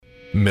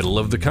Middle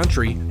of the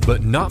country,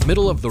 but not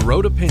middle of the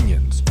road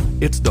opinions.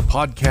 It's the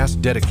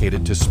podcast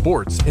dedicated to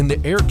sports in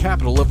the air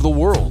capital of the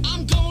world.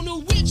 I'm going to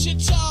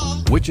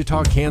Wichita.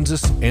 Wichita,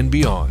 Kansas, and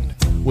beyond.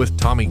 With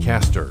Tommy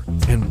Castor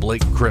and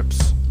Blake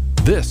Cripps.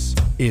 This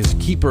is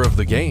Keeper of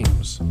the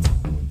Games.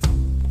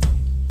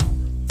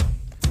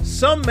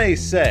 Some may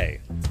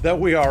say that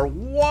we are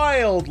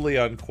wildly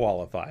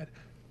unqualified.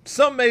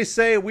 Some may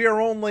say we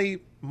are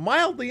only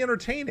mildly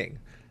entertaining.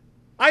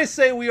 I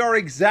say we are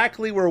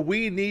exactly where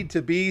we need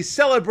to be,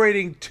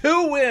 celebrating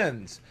 2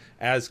 wins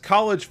as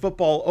college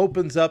football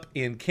opens up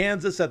in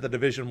Kansas at the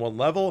Division I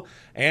level,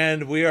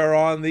 and we are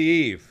on the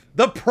eve,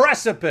 the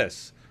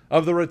precipice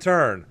of the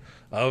return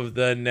of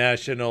the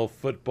National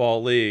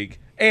Football League.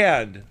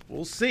 And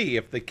we'll see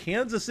if the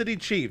Kansas City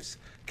Chiefs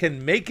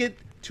can make it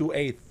to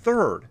a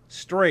 3rd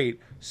straight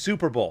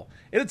Super Bowl.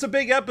 And it's a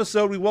big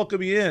episode. We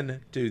welcome you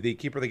in to the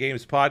Keeper of the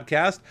Games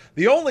podcast,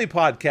 the only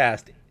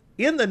podcast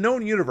in the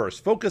known universe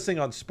focusing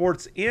on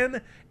sports in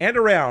and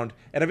around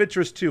and of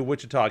interest to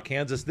Wichita,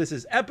 Kansas. This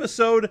is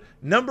episode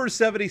number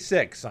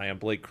 76. I am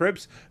Blake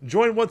Cripps,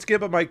 joined once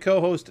again by my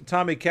co-host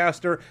Tommy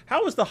Castor.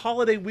 How was the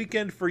holiday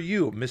weekend for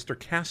you, Mr.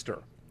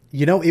 Castor?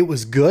 You know, it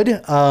was good.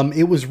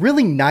 It was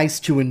really nice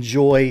to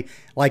enjoy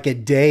like a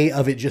day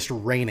of it just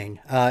raining.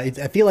 I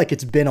feel like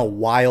it's been a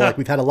while. Like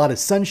we've had a lot of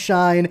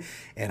sunshine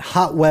and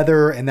hot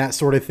weather and that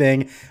sort of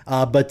thing.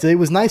 But it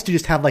was nice to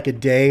just have like a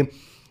day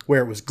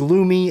where it was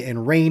gloomy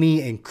and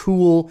rainy and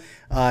cool.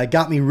 It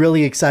got me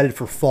really excited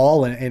for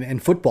fall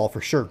and football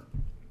for sure.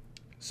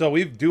 So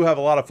we do have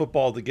a lot of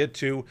football to get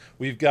to.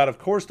 We've got, of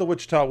course, the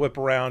Wichita Whip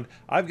Around.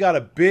 I've got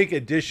a big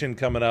edition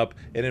coming up.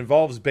 It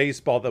involves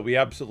baseball that we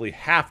absolutely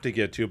have to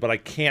get to, but I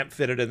can't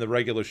fit it in the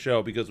regular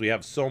show because we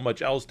have so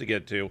much else to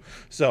get to.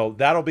 So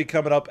that'll be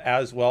coming up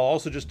as well.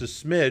 Also just a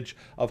smidge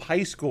of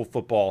high school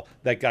football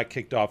that got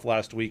kicked off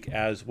last week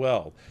as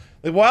well.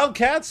 The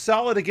Wildcats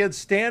solid against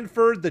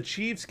Stanford. The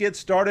Chiefs get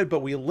started, but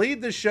we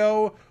lead the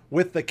show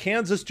with the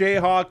Kansas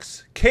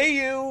Jayhawks.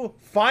 KU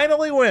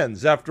finally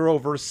wins after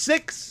over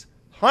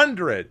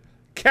 600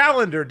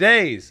 calendar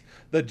days.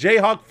 The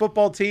Jayhawk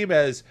football team,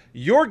 as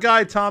your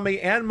guy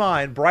Tommy and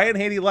mine, Brian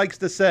Haney, likes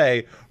to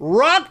say,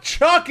 rock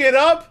chalk it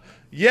up.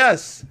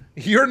 Yes,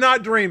 you're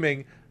not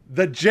dreaming.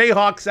 The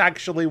Jayhawks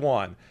actually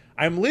won.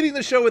 I'm leading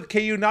the show with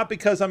KU not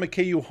because I'm a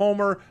KU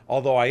homer,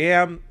 although I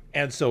am,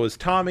 and so is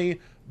Tommy,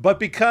 but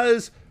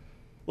because,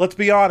 let's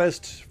be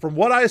honest, from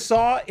what I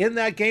saw in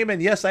that game, and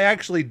yes, I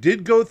actually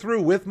did go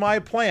through with my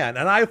plan,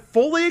 and I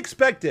fully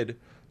expected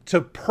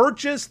to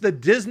purchase the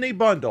Disney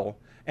bundle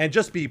and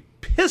just be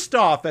pissed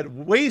off at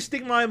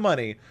wasting my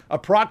money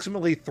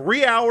approximately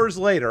 3 hours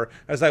later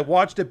as I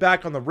watched it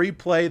back on the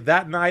replay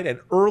that night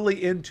and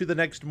early into the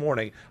next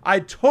morning.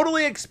 I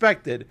totally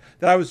expected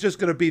that I was just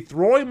going to be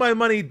throwing my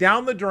money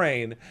down the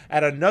drain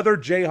at another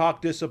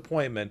Jayhawk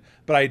disappointment,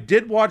 but I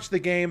did watch the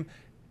game.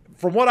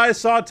 From what I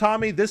saw,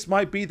 Tommy, this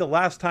might be the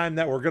last time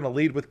that we're going to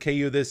lead with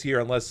KU this year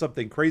unless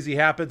something crazy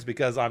happens,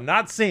 because I'm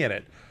not seeing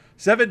it.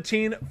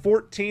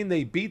 17-14,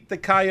 they beat the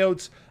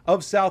Coyotes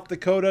of South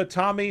Dakota.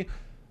 Tommy,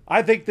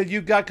 I think that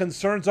you've got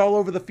concerns all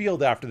over the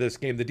field after this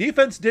game. The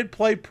defense did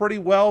play pretty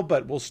well,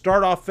 but we'll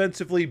start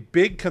offensively.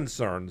 Big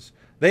concerns.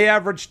 They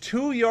averaged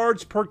 2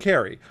 yards per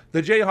carry.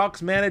 The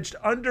Jayhawks managed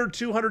under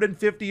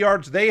 250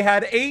 yards. They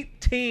had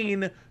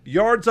 18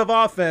 yards of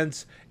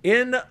offense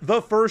in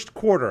the first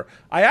quarter.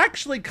 I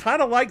actually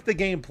kind of liked the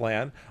game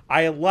plan.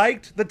 I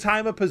liked the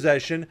time of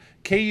possession.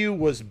 KU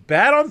was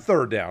bad on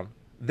 3rd down.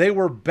 They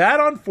were bad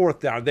on 4th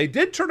down. They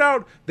did turn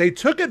out, they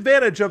took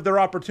advantage of their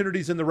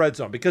opportunities in the red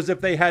zone, because if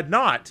they had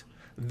not,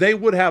 they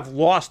would have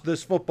lost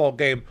this football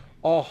game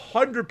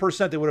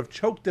 100%. They would have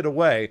choked it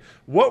away.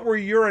 What were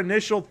your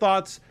initial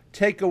thoughts,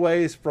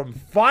 takeaways from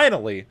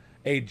finally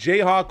a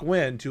Jayhawk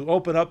win to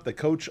open up the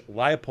Coach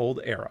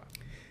Leipold era?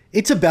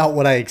 It's about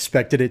what I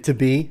expected it to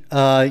be.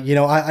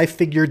 I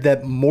figured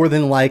that more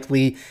than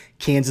likely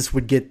Kansas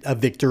would get a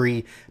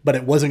victory, but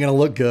it wasn't going to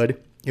look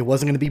good. It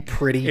wasn't going to be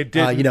pretty. It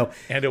didn't,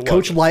 and it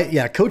Coach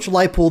wasn't. Coach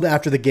Leipold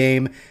after the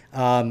game,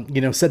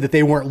 said that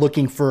they weren't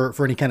looking for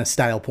any kind of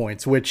style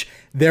points, which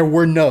there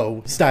were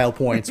no style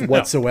points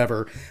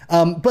whatsoever.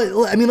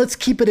 But I mean, let's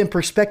keep it in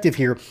perspective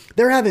here.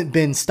 There haven't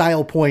been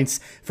style points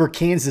for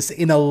Kansas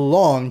in a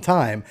long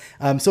time.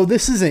 So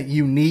this isn't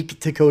unique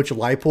to Coach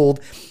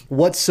Leipold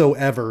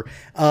whatsoever.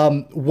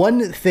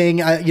 One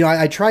thing,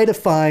 I try to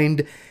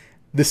find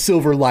the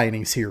silver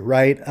linings here,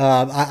 right?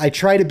 I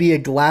try to be a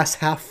glass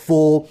half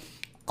full,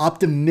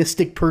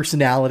 optimistic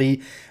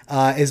personality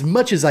as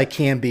much as I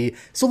can be.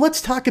 So let's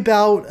talk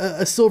about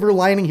a silver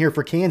lining here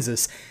for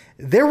Kansas.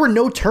 There were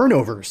no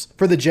turnovers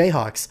for the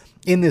Jayhawks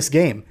in this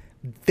game.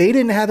 They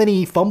didn't have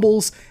any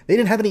fumbles. They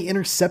didn't have any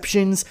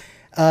interceptions.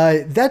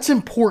 That's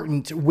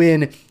important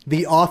when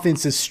the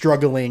offense is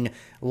struggling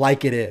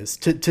like it is,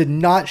 to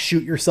not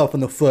shoot yourself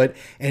in the foot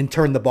and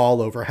turn the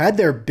ball over. Had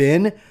there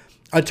been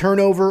a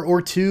turnover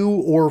or 2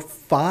 or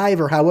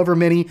 5 or however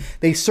many,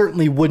 they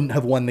certainly wouldn't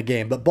have won the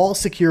game. But ball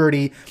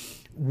security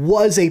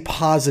was a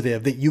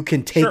positive that you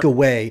can take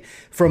away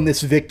from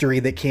this victory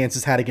that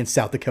Kansas had against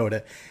South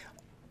Dakota.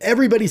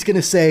 everybody's going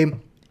to say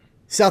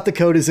South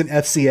Dakota's an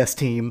FCS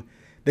team.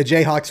 The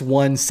Jayhawks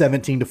won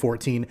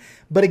 17-14.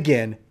 But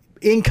again,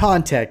 in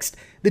context,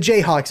 the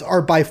Jayhawks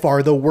are by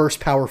far the worst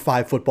Power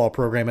 5 football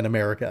program in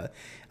America.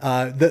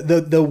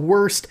 The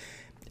worst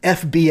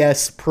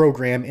FBS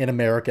program in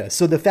America.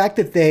 So the fact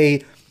that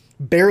they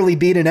barely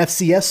beat an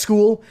FCS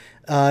school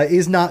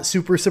is not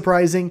super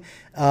surprising.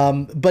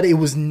 But it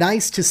was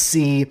nice to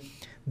see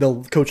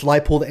the Coach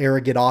Leipold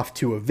era get off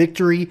to a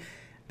victory.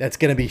 That's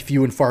going to be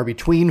few and far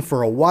between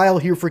for a while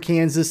here for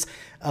Kansas.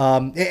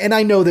 And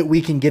I know that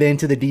we can get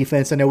into the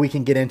defense. I know we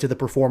can get into the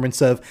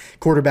performance of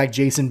quarterback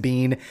Jason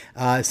Bean,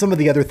 some of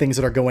the other things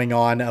that are going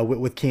on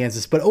with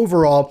Kansas. But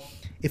overall,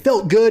 it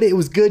felt good. It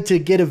was good to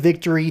get a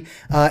victory.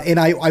 And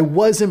I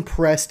was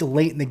impressed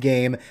late in the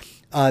game.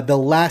 The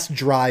last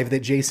drive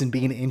that Jason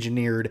Bean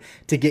engineered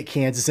to get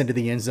Kansas into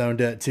the end zone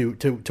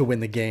to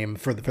win the game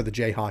for the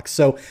Jayhawks.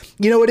 So,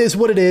 it is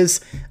what it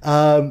is.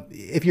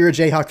 If you're a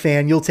Jayhawk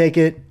fan, you'll take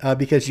it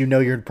because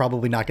you're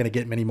probably not going to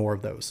get many more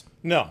of those.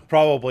 No,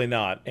 probably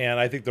not. And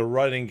I think the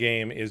running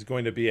game is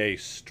going to be a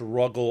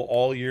struggle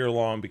all year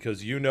long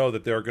because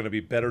that there are going to be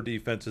better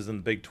defenses in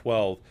the Big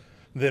 12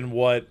 than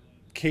what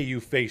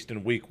KU faced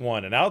in Week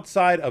 1. And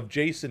outside of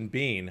Jason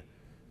Bean,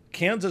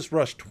 Kansas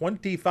rushed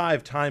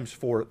 25 times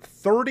for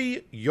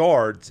 30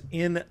 yards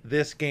in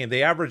this game.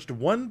 They averaged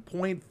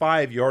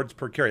 1.5 yards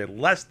per carry,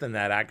 less than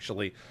that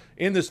actually,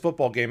 in this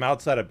football game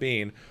outside of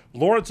Bean.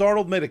 Lawrence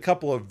Arnold made a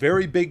couple of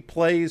very big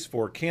plays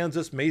for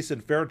Kansas.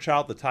 Mason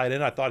Fairchild, the tight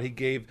end, I thought he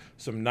gave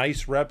some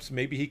nice reps.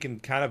 Maybe he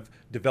can kind of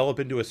develop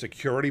into a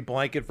security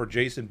blanket for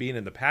Jason Bean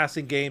in the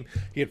passing game.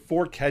 He had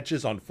 4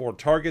 catches on 4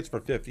 targets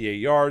for 58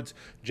 yards.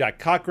 Jack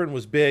Cochran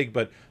was big,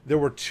 but there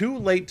were 2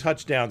 late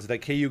touchdowns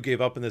that KU gave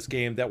up in this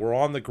game that were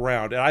on the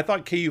ground. And I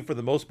thought KU, for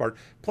the most part,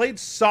 played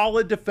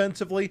solid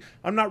defensively.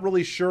 I'm not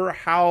really sure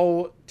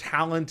how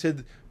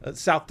talented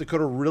South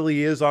Dakota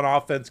really is on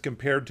offense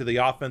compared to the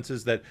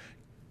offenses that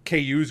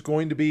KU's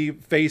going to be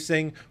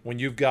facing. When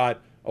you've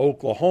got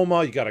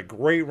Oklahoma, you got a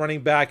great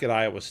running back at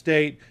Iowa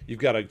State, you've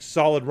got a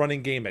solid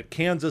running game at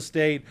Kansas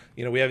State,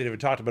 we haven't even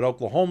talked about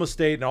Oklahoma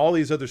State and all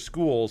these other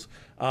schools.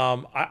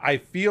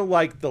 I feel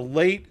like the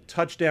late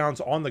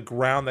touchdowns on the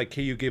ground that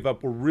KU gave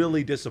up were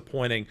really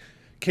disappointing.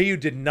 KU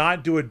did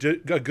not do a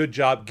good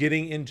job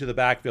getting into the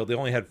backfield. They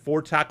only had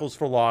 4 tackles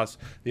for loss.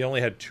 They only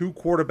had 2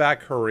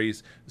 quarterback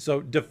hurries. So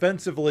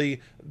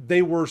defensively,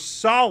 they were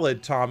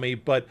solid, Tommy,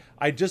 but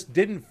I just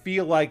didn't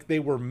feel like they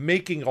were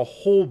making a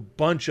whole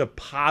bunch of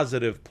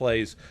positive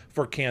plays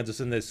for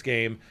Kansas in this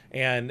game.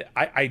 And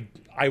I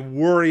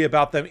worry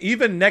about them.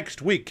 Even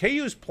next week,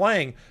 KU's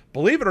playing,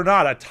 believe it or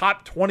not, a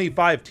top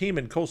 25 team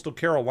in Coastal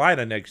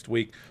Carolina next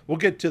week. We'll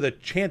get to the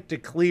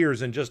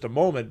Chanticleers in just a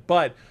moment,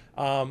 but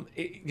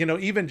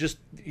even just,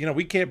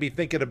 we can't be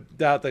thinking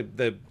about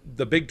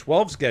the Big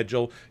 12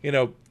 schedule.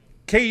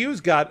 KU's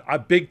got a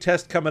big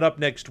test coming up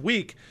next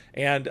week,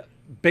 and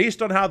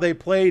based on how they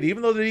played,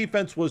 even though the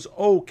defense was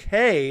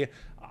okay,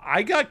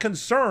 I got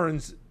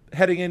concerns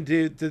heading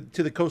into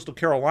the Coastal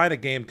Carolina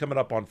game coming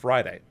up on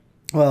Friday.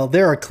 Well,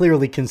 there are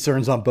clearly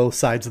concerns on both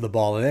sides of the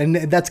ball, and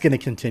that's going to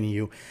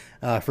continue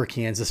for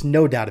Kansas,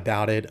 no doubt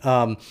about it.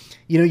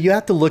 You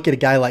have to look at a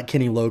guy like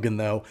Kenny Logan,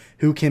 though,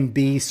 who can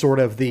be sort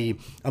of the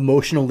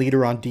emotional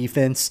leader on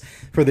defense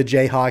for the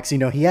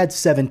Jayhawks. He had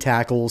 7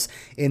 tackles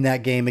in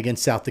that game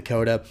against South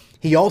Dakota.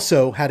 He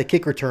also had a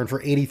kick return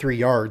for 83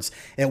 yards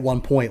at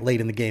one point late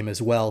in the game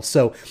as well.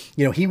 So,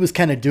 he was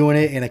kind of doing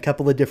it in a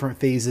couple of different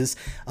phases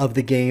of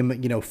the game,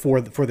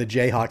 for the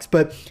Jayhawks.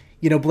 But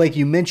Blake,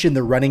 you mentioned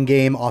the running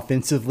game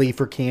offensively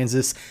for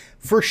Kansas.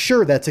 For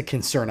sure, that's a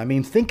concern. I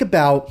mean, think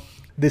about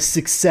the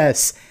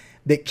success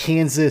that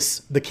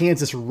the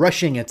Kansas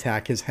rushing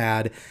attack has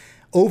had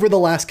over the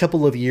last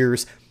couple of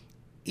years,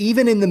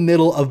 even in the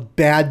middle of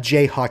bad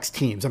Jayhawks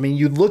teams. I mean,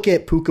 you look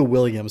at Puka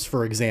Williams,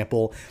 for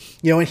example,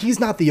 and he's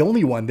not the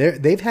only one.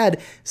 They've had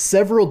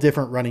several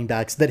different running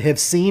backs that have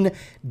seen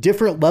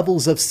different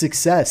levels of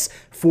success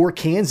for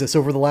Kansas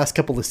over the last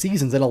couple of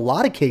seasons. In a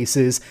lot of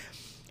cases,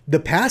 the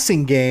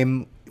passing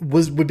game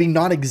would be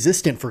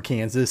non-existent for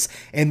Kansas,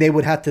 and they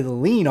would have to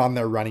lean on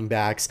their running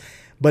backs.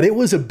 But it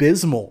was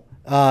abysmal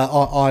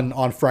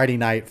on Friday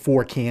night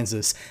for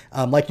Kansas.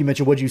 Like you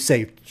mentioned, what'd you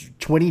say?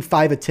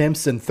 25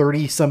 attempts and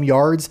 30 some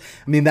yards.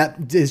 I mean,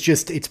 that is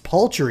it's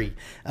paltry,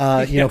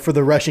 for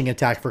the rushing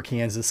attack for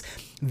Kansas.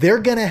 They're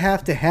going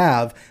to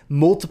have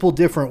multiple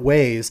different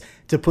ways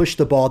to push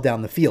the ball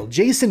down the field.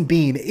 Jason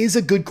Bean is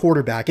a good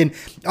quarterback. And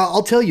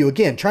I'll tell you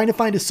again, trying to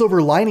find a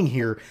silver lining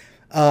here,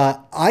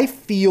 I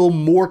feel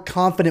more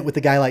confident with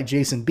a guy like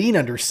Jason Bean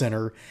under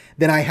center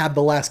than I had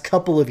the last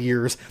couple of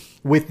years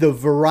with the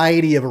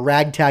variety of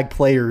ragtag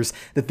players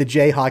that the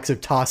Jayhawks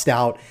have tossed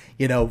out,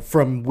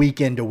 from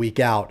week in to week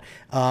out.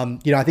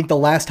 I think the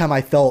last time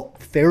I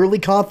felt fairly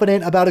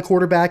confident about a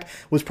quarterback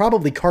was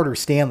probably Carter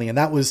Stanley, and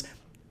that was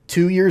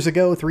 2 years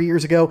ago, 3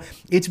 years ago.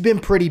 It's been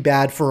pretty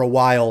bad for a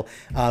while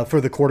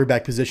for the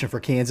quarterback position for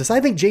Kansas.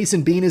 I think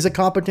Jason Bean is a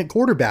competent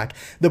quarterback.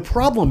 The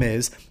problem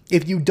is,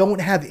 if you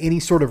don't have any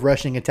sort of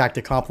rushing attack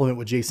to complement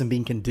what Jason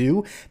Bean can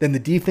do, then the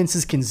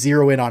defenses can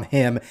zero in on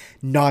him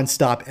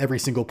nonstop every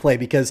single play,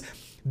 because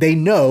they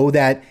know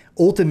that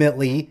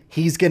ultimately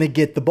he's going to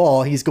get the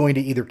ball. He's going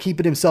to either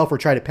keep it himself or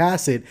try to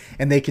pass it,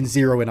 and they can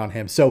zero in on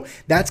him. So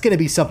that's going to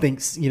be something,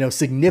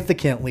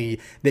 significantly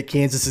that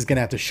Kansas is going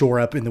to have to shore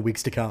up in the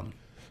weeks to come.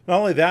 Not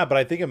only that, but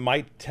I think it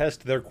might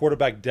test their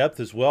quarterback depth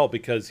as well,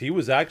 because he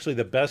was actually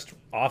the best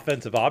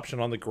offensive option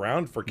on the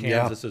ground for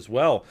Kansas as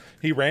well.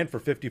 He ran for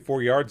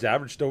 54 yards,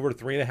 averaged over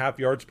 3.5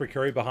 yards per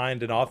carry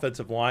behind an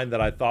offensive line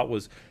that I thought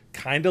was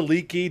kind of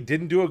leaky,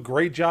 didn't do a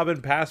great job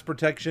in pass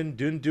protection,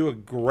 didn't do a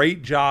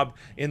great job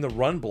in the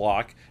run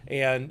block.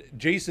 And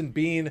Jason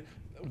Bean,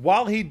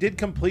 while he did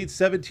complete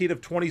 17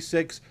 of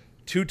 26,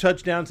 2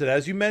 touchdowns, and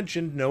as you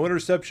mentioned, no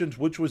interceptions,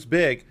 which was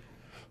big,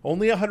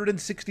 only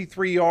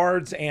 163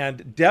 yards,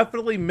 and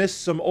definitely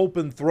missed some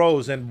open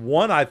throws. And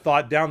one I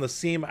thought down the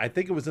seam, I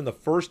think it was in the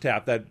first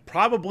half, that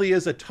probably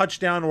is a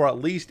touchdown or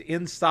at least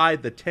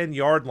inside the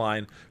 10-yard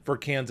line for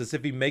Kansas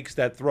if he makes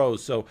that throw.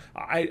 So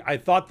I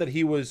thought that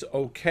he was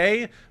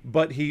okay,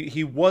 but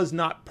he was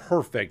not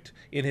perfect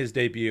in his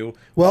debut.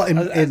 Well,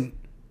 and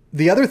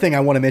the other thing I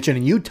want to mention,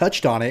 and you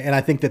touched on it, and I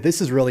think that this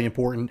is really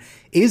important,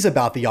 is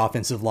about the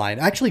offensive line.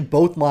 Actually,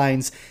 both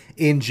lines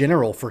in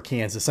general for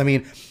Kansas. I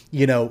mean,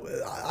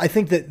 I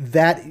think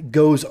that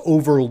goes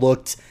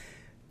overlooked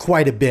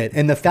quite a bit.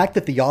 And the fact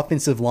that the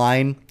offensive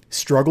line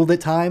struggled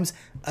at times,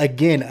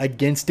 again,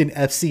 against an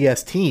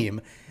FCS team,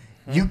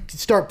 you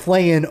start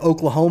playing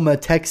Oklahoma,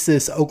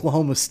 Texas,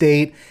 Oklahoma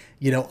State,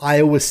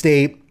 Iowa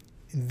State,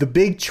 the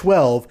Big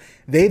 12,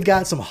 they've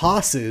got some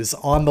hosses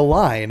on the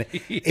line.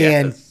 Yes.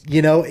 And,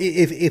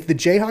 if the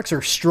Jayhawks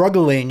are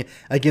struggling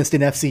against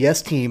an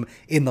FCS team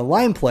in the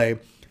line play,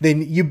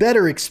 then you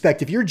better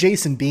expect, if you're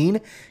Jason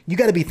Bean, you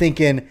got to be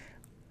thinking,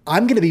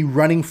 I'm going to be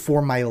running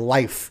for my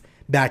life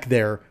back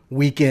there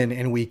week in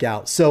and week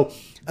out. So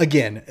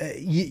again,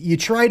 you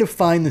try to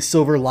find the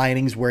silver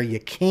linings where you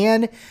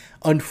can.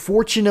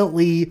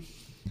 Unfortunately,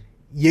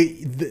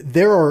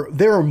 there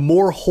are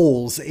more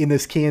holes in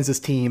this Kansas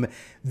team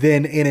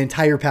than an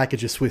entire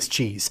package of Swiss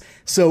cheese.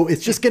 So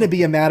it's just going to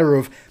be a matter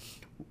of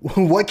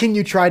what can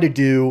you try to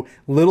do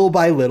little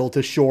by little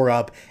to shore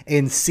up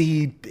and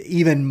see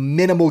even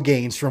minimal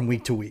gains from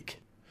week to week.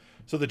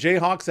 So the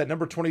Jayhawks at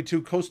number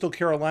 22, Coastal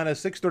Carolina,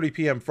 6:30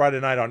 p.m. Friday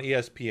night on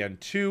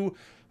ESPN2,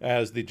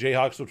 as the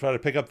Jayhawks will try to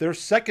pick up their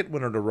second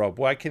win in a row.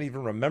 Boy, I can't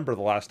even remember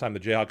the last time the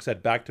Jayhawks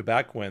had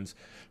back-to-back wins.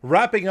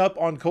 Wrapping up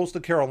on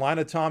Coastal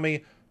Carolina,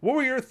 Tommy, what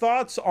were your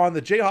thoughts on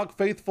the Jayhawk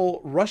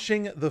faithful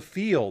rushing the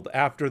field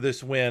after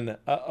this win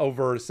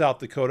over South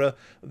Dakota?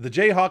 The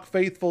Jayhawk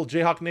faithful,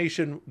 Jayhawk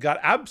Nation, got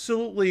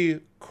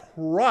absolutely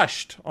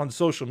crushed on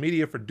social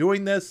media for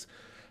doing this.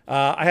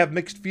 I have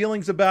mixed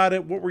feelings about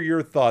it. What were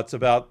your thoughts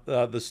about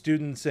the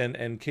students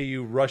and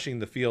KU rushing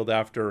the field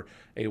after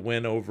a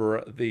win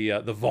over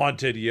the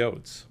vaunted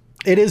Yotes?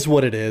 It is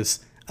what it is.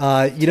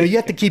 You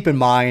have to keep in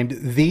mind,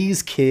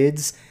 these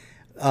kids,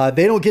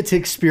 they don't get to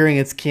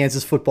experience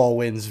Kansas football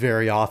wins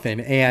very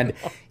often. And,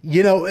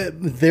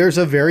 there's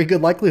a very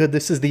good likelihood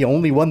this is the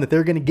only one that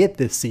they're going to get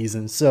this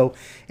season. So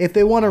if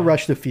they want to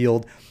rush the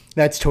field,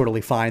 that's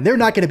totally fine. They're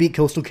not going to beat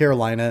Coastal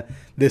Carolina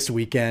this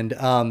weekend.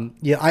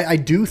 I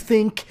do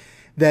think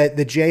that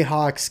the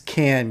Jayhawks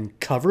can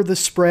cover the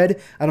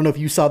spread. I don't know if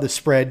you saw the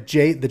spread.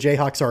 The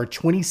Jayhawks are a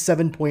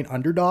 27-point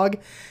underdog,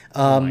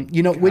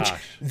 which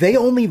they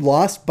only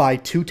lost by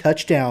 2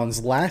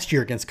 touchdowns last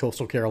year against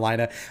Coastal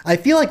Carolina. I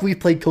feel like we've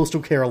played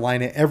Coastal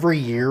Carolina every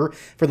year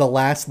for the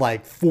last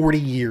 40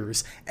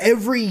 years.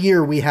 Every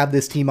year we have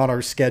this team on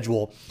our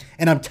schedule,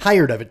 and I'm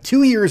tired of it.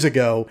 2 years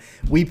ago,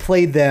 we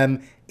played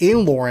them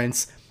in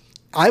Lawrence.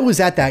 I was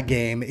at that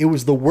game. It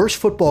was the worst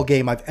football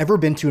game I've ever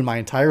been to in my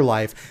entire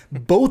life.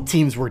 Both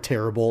teams were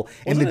terrible.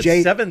 Wasn't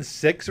it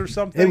 7-6 or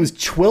something? It was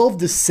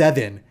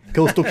 12-7.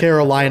 Coastal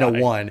Carolina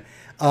won.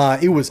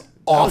 It was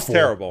awful. That was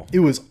terrible. It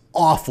was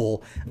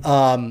awful.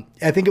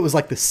 I think it was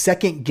the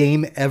second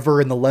game ever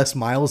in the Les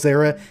Miles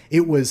era.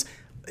 It was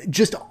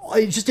just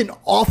an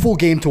awful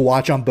game to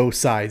watch on both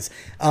sides.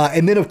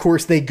 And then, of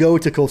course, they go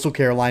to Coastal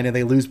Carolina.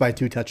 They lose by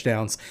 2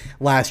 touchdowns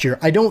last year.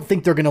 I don't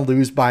think they're going to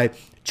lose by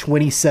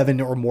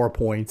 27 or more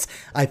points.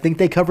 I think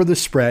they cover the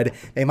spread.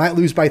 They might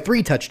lose by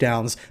 3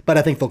 touchdowns, but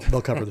I think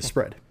they'll cover the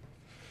spread.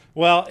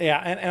 Well, yeah,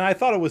 and I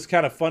thought it was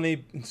kind of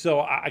funny.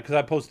 So, because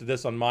I posted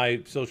this on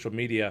my social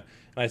media,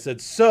 and I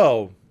said,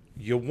 so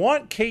you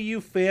want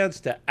KU fans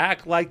to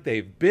act like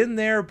they've been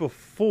there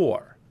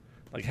before.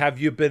 Have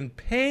you been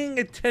paying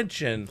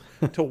attention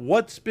to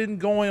what's been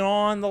going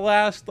on the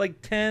last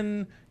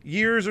 10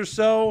 years or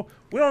so?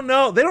 We don't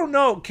know. They don't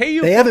know.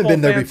 KU. They haven't been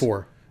there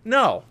before.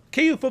 No,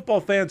 KU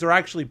football fans are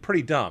actually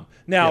pretty dumb.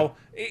 Now,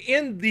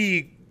 in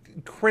the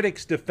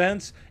critics'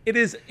 defense, it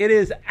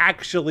is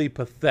actually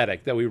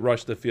pathetic that we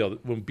rushed the field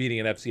when beating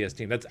an FCS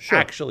team. That's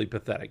actually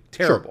pathetic.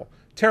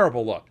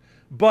 Terrible look.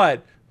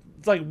 But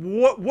It's like,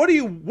 what do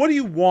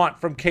you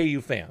want from KU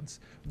fans?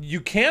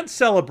 You can't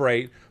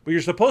celebrate, but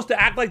you're supposed to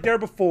act like there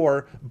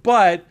before.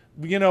 But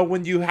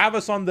when you have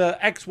us on the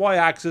XY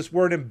axis,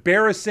 we're an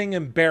embarrassing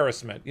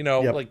embarrassment.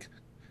 Yep. Like,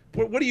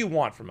 what do you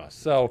want from us?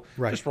 So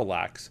Right. just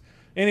relax.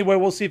 Anyway,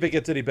 we'll see if it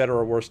gets any better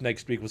or worse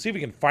next week. We'll see if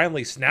we can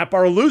finally snap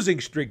our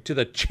losing streak to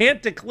the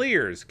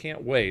Chanticleers.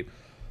 Can't wait.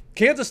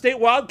 Kansas State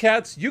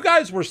Wildcats, you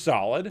guys were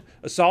solid.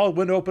 A solid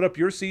win to open up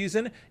your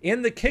season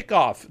in the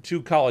kickoff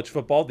to college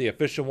football, the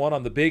official one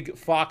on the big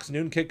Fox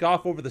noon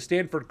kickoff over the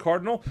Stanford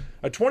Cardinal.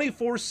 A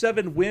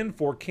 24-7 win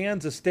for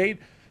Kansas State.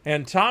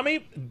 And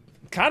Tommy,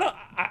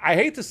 I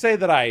hate to say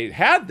that I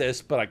had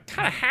this, but I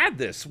kind of had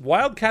this.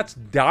 Wildcats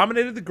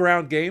dominated the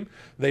ground game.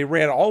 They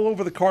ran all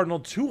over the Cardinal,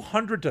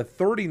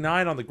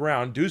 200-39 on the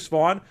ground. Deuce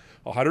Vaughn,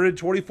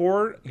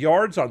 124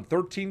 yards on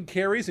 13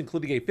 carries,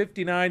 including a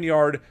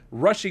 59-yard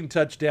rushing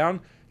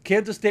touchdown.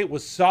 Kansas State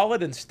was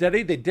solid and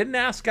steady. They didn't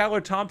ask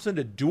Skylar Thompson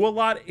to do a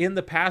lot in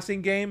the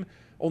passing game.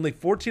 Only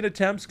 14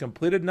 attempts,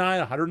 completed 9,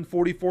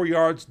 144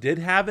 yards, did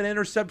have an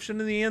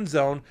interception in the end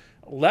zone,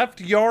 left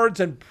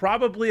yards and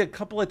probably a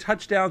couple of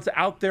touchdowns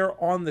out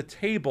there on the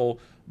table.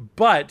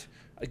 But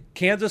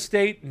Kansas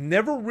State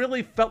never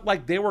really felt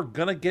like they were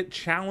going to get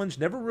challenged,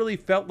 never really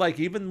felt like,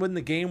 even when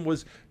the game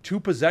was 2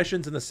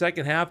 possessions in the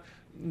second half,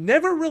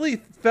 never really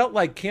felt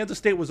like Kansas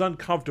State was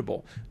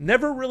uncomfortable,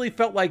 never really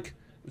felt like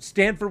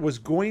Stanford was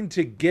going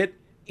to get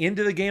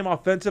into the game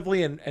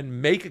offensively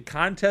and make a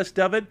contest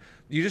of it.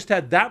 You just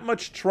had that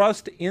much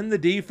trust in the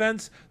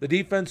defense. The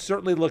defense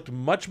certainly looked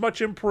much,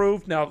 much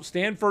improved. Now,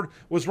 Stanford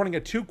was running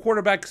a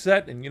 2-quarterback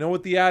set, and you know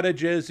what the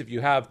adage is. If you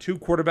have 2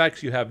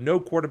 quarterbacks, you have no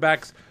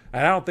quarterbacks.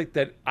 And I don't think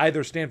that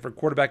either Stanford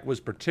quarterback was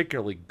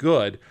particularly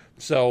good.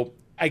 So,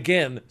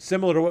 again,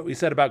 similar to what we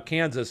said about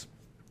Kansas,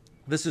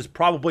 this is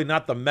probably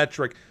not the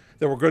metric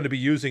that we're going to be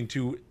using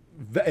to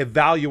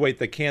evaluate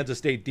the Kansas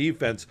State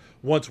defense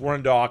once we're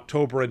into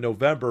October and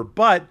November.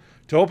 But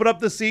to open up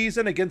the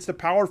season against a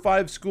Power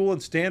 5 school in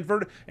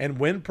Stanford and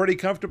win pretty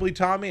comfortably,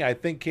 Tommy, I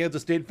think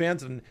Kansas State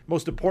fans, and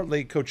most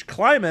importantly, Coach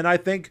Kleiman, I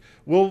think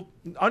will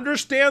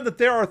understand that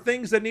there are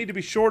things that need to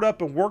be shored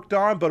up and worked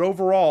on. But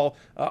overall,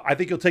 I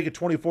think you'll take a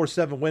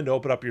 24-7 win to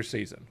open up your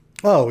season.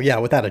 Oh, yeah,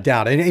 without a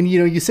doubt. And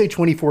you say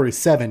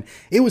 24-7.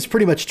 It was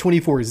pretty much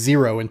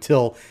 24-0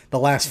 until the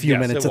last few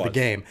minutes of the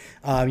game.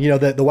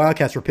 The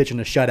Wildcats were pitching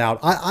a shutout.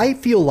 I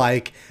feel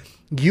like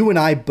you and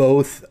I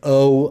both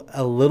owe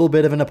a little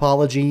bit of an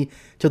apology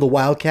to the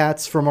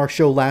Wildcats from our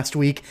show last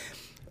week,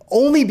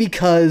 only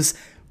because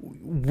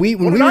we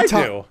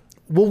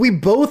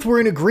both were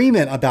in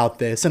agreement about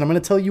this, and I'm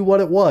going to tell you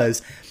what it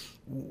was.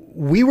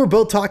 We were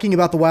both talking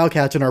about the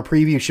Wildcats in our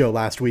preview show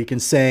last week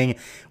and saying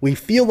we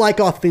feel like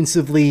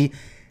offensively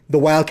the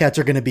Wildcats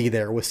are going to be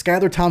there. With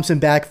Skylar Thompson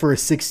back for a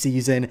 6th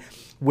season,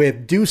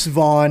 with Deuce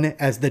Vaughn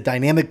as the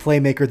dynamic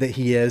playmaker that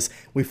he is,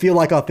 we feel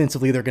like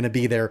offensively they're going to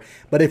be there.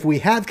 But if we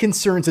have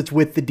concerns, it's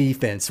with the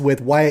defense,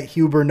 with Wyatt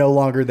Huber no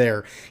longer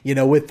there,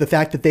 with the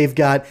fact that they've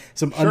got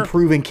some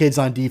unproven kids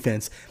on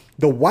defense.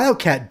 The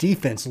Wildcat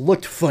defense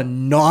looked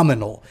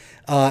phenomenal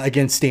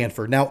against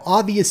Stanford. Now,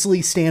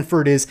 obviously,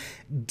 Stanford is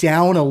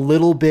down a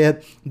little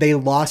bit. They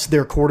lost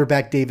their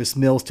quarterback, Davis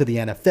Mills, to the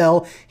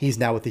NFL. He's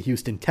now with the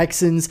Houston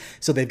Texans.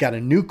 So they've got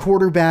a new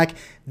quarterback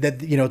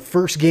that,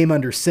 first game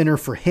under center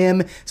for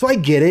him. So I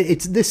get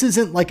it. This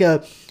isn't like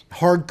a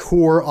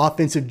hardcore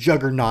offensive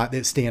juggernaut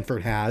that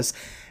Stanford has.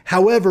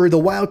 However, the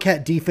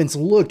Wildcat defense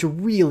looked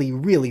really,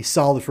 really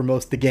solid for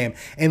most of the game.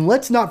 And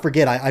let's not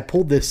forget, I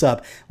pulled this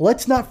up,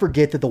 let's not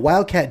forget that the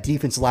Wildcat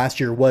defense last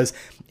year was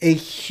a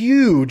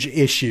huge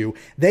issue.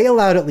 They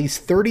allowed at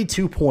least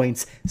 32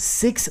 points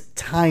 6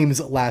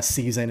 times last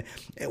season.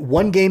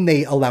 One game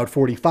they allowed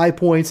 45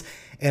 points.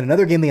 And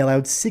another game they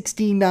allowed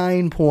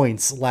 69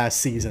 points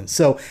last season.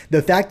 So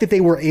the fact that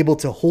they were able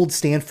to hold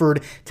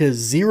Stanford to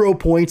 0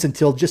 points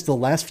until just the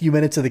last few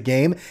minutes of the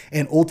game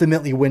and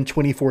ultimately win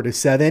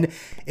 24-7,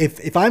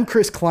 if I'm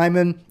Chris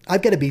Kleiman,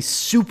 I've got to be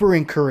super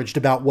encouraged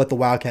about what the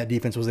Wildcat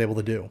defense was able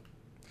to do.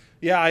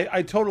 Yeah,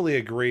 I totally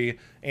agree.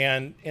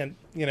 And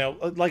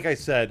like I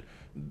said,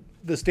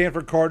 the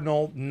Stanford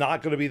Cardinal,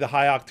 not going to be the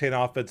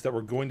high-octane offense that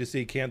we're going to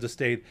see Kansas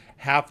State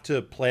have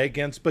to play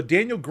against. But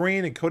Daniel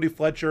Green and Cody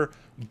Fletcher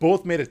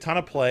both made a ton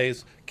of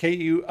plays.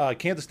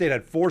 Kansas State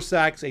had 4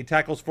 sacks, 8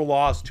 tackles for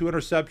loss, 2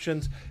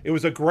 interceptions. It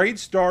was a great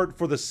start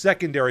for the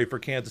secondary for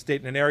Kansas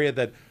State in an area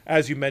that,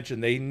 as you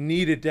mentioned, they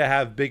needed to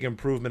have big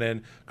improvement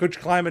in. Coach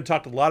Kleiman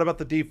talked a lot about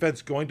the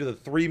defense going to the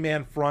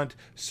 3-man front.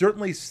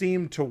 Certainly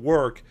seemed to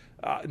work.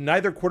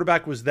 Neither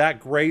quarterback was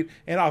that great.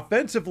 And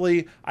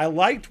offensively, I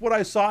liked what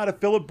I saw out of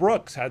Phillip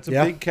Brooks. Had some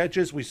big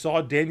catches. We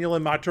saw Daniel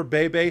and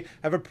Maturbebe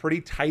have a pretty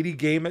tidy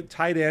game at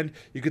tight end.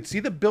 You could see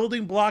the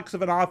building blocks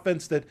of an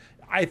offense that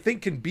I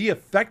think can be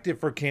effective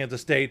for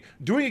Kansas State,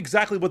 doing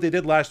exactly what they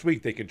did last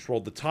week. They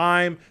controlled the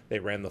time, they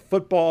ran the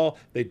football,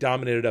 they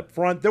dominated up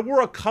front. There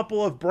were a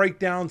couple of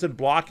breakdowns and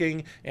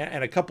blocking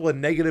and a couple of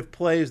negative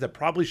plays that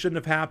probably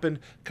shouldn't have happened,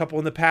 a couple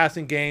in the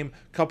passing game,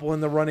 a couple in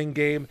the running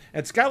game.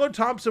 And Skylar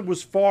Thompson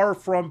was far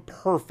from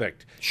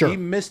perfect. Sure. He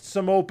missed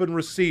some open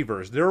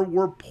receivers. There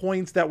were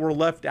points that were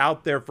left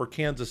out there for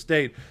Kansas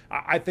State.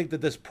 I think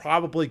that this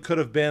probably could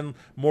have been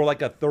more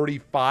like a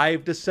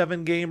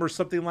 35-7 game or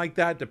something like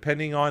that,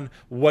 depending on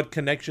what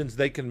connections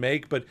they can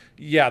make. But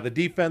yeah, the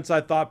defense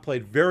I thought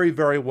played very,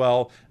 very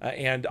well.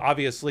 And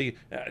obviously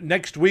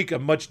next week, a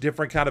much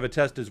different kind of a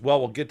test as well.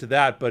 We'll get to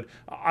that. But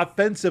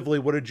offensively,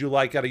 what did you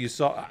like out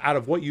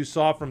of what you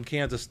saw from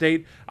Kansas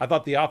State? I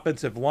thought the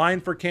offensive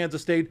line for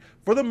Kansas State,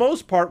 for the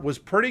most part, was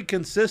pretty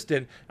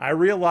consistent. I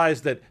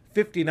realized that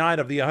 59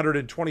 of the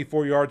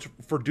 124 yards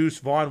for Deuce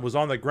Vaughn was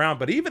on the ground.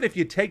 But even if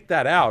you take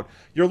that out,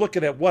 you're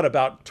looking at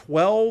about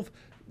 12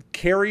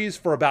 carries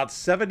for about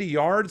 70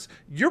 yards.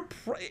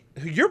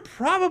 You're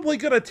probably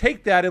going to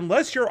take that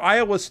unless you're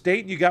Iowa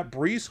State and you got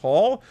Breece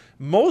Hall.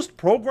 Most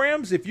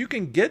programs, if you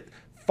can get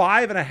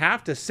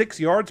 5.5 to 6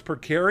 yards per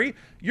carry,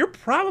 you're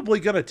probably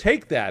going to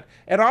take that.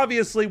 And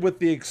obviously with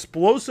the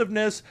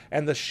explosiveness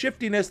and the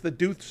shiftiness that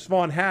Deuce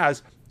Vaughn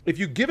has, if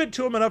you give it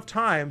to him enough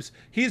times,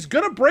 he's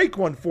going to break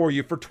one for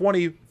you for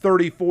 20,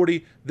 30,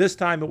 40. This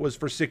time it was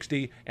for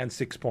 60 and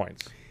 6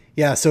 points.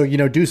 Yeah, so,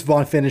 Deuce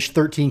Vaughn finished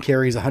 13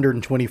 carries,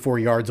 124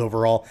 yards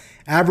overall,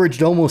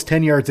 averaged almost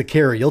 10 yards a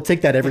carry. You'll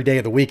take that every day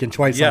of the week and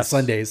twice on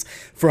Sundays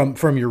from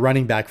your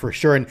running back for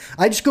sure. And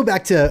I just go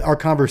back to our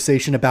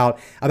conversation about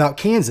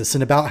Kansas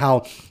and about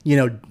how,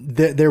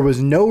 there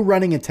was no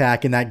running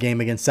attack in that game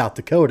against South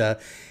Dakota.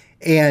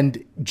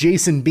 And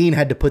Jason Bean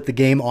had to put the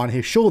game on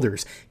his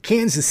shoulders.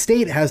 Kansas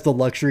State has the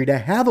luxury to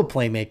have a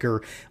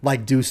playmaker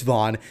like Deuce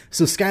Vaughn,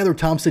 so Skylar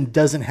Thompson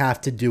doesn't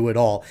have to do it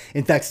all.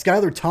 In fact,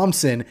 Skylar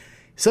Thompson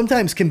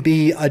sometimes can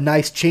be a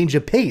nice change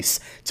of pace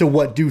to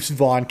what Deuce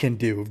Vaughn can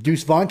do.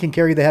 Deuce Vaughn can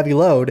carry the heavy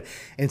load,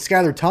 and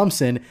Skylar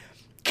Thompson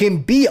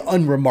can be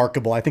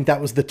unremarkable. I think that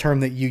was the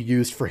term that you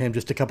used for him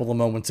just a couple of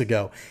moments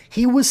ago.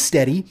 He was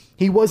steady.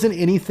 He wasn't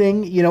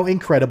anything,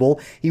 incredible.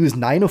 He was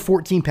 9 of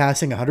 14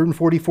 passing,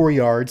 144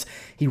 yards.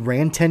 He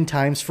ran 10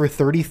 times for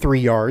 33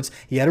 yards.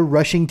 He had a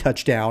rushing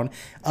touchdown.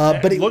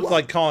 But it looked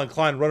like Colin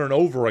Klein running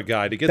over a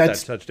guy to get that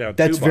touchdown.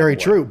 That's very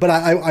true. But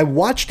I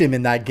watched him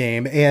in that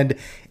game, and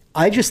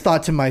I just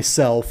thought to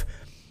myself,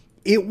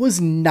 it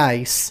was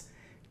nice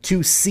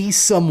to see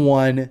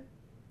someone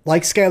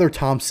like Skylar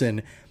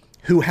Thompson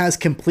who has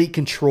complete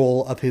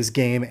control of his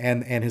game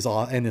and his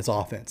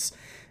offense.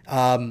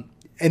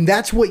 And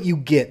that's what you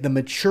get, the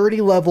maturity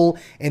level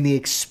and the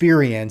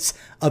experience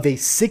of a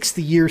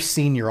sixth-year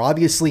senior.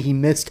 Obviously, he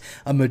missed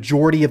a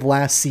majority of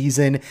last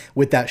season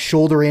with that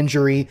shoulder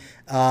injury,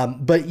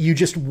 but you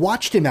just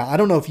watched him out. I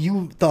don't know if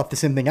you thought the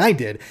same thing I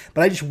did,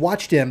 but I just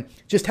watched him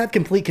just have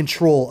complete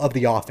control of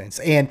the offense.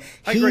 And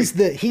he's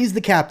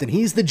the captain.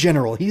 He's the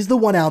general. He's the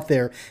one out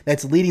there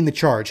that's leading the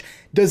charge.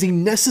 Does he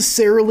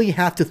necessarily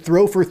have to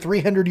throw for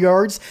 300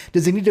 yards?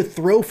 Does he need to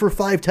throw for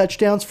 5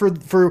 touchdowns for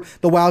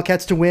the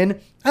Wildcats to win?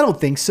 I don't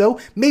think so.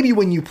 Maybe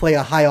when you play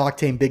a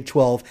high-octane Big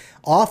 12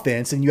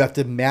 offense and you have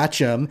to match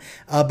them.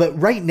 But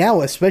right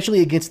now,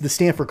 especially against the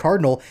Stanford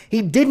Cardinal,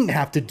 he didn't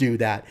have to do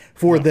that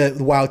for the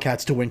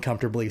Wildcats to win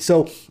comfortably.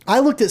 So I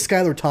looked at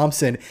Skylar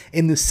Thompson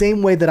in the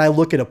same way that I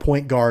look at a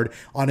point guard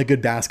on a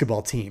good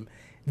basketball team.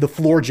 The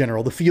floor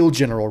general, the field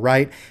general,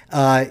 right?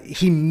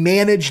 He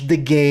managed the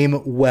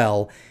game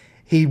well.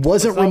 He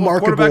wasn't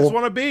remarkable. That's what quarterbacks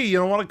want to be. You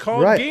don't want to call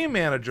them game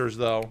managers,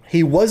 though.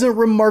 He wasn't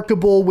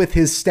remarkable with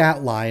his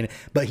stat line,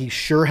 but he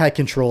sure had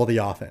control of the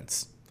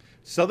offense.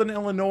 Southern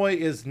Illinois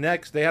is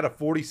next. They had a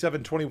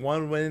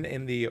 47-21 win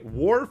in the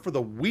War for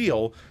the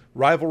Wheel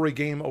rivalry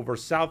game over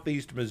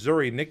Southeast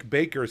Missouri. Nick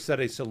Baker set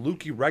a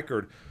Saluki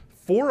record,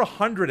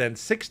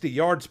 460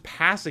 yards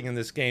passing in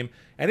this game,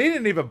 and he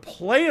didn't even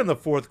play in the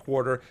fourth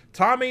quarter.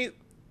 Tommy,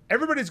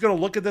 everybody's going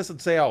to look at this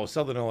and say, oh,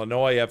 Southern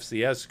Illinois,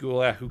 FCS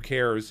school, who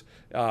cares?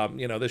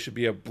 This should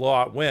be a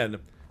blowout win.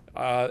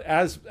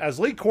 As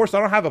Lee Corse, I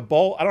don't have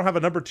a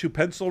number 2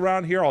 pencil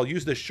around here. I'll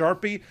use the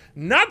Sharpie.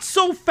 Not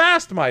so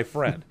fast, my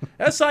friend.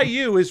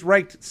 SIU is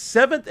ranked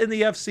 7th in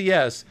the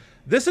FCS.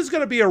 This is going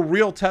to be a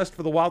real test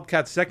for the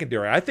Wildcats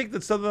secondary. I think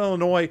that Southern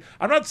Illinois,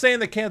 I'm not saying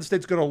that Kansas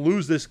State's going to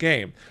lose this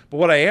game, but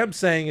what I am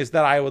saying is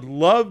that I would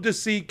love to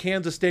see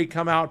Kansas State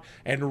come out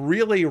and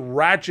really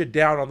ratchet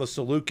down on the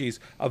Salukis.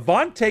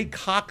 Avante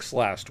Cox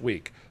last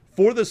week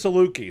for the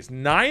Salukis,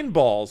 9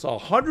 balls,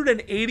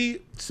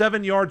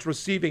 187 yards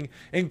receiving,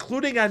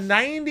 including a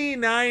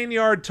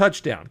 99-yard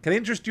touchdown. Can I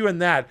interest you in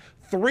that?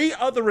 3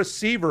 other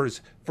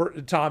receivers for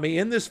Tommy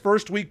in this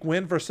first week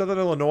win for Southern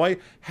Illinois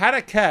had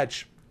a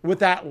catch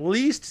with at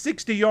least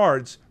 60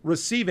 yards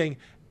receiving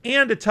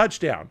and a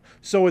touchdown.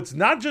 So it's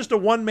not just a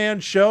one-man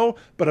show,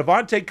 but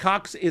Avante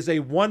Cox is a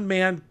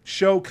one-man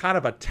show, kind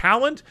of a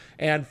talent.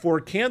 And for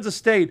Kansas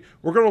State,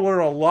 we're going to learn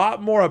a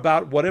lot more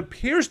about what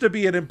appears to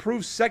be an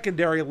improved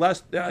secondary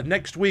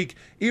next week,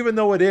 even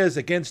though it is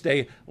against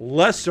a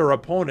lesser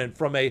opponent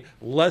from a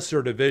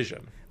lesser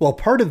division. Well,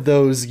 part of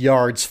those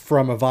yards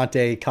from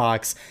Avante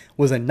Cox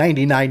was a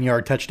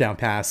 99-yard touchdown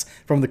pass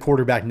from the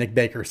quarterback, Nick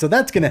Baker. So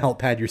that's going to help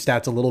pad your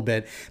stats a little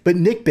bit. But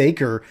Nick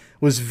Baker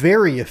was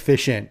very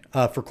efficient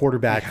for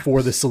quarterback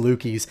for the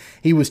Salukis.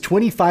 He was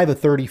 25 of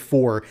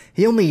 34.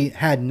 He only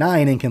had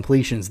 9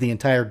 incompletions the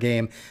entire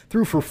game,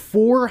 threw for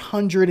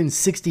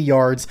 460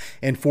 yards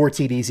and 4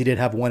 TDs. He did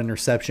have 1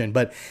 interception.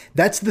 But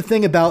that's the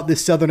thing about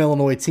this Southern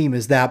Illinois team,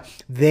 is that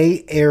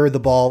they air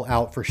the ball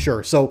out for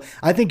sure. So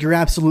I think you're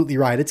absolutely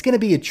right. It's going to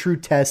be a true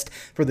test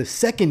for the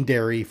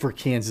secondary for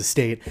Kansas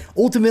State.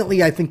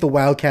 Ultimately, I think the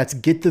Wildcats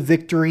get the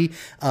victory.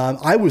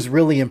 I was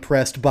really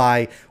impressed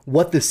by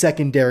what the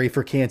secondary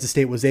for Kansas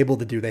State was able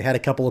to do. They had a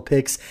couple of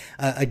picks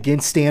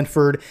against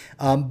Stanford.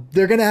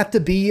 They're going to have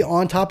to be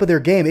on top of their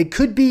game. It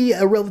could be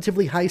a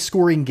relatively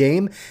high-scoring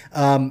game.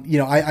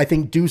 I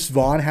think Deuce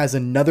Vaughn has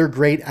another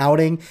great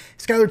outing.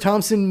 Skylar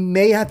Thompson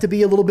may have to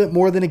be a little bit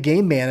more than a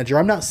game manager.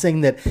 I'm not saying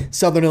that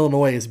Southern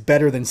Illinois is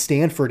better than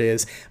Stanford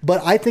is,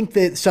 but I think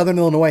that Southern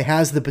Illinois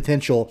has the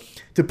potential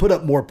to put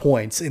up more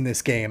points in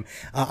this game.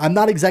 I'm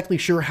not exactly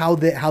sure how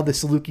the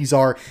Salukis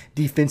are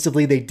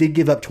defensively. They did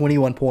give up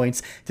 21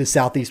 points to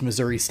Southeast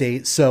Missouri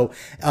State. So,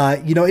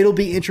 it'll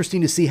be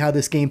interesting to see how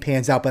this game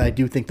pans out, but I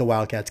do think the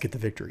Wildcats get the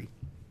victory.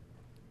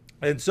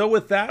 And so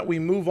with that, we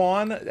move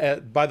on.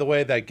 By the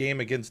way, that game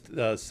against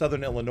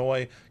Southern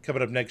Illinois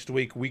coming up next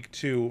week, week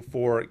 2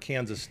 for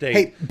Kansas State.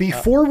 Hey,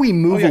 before we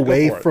move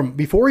away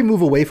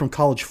from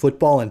college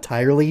football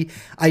entirely,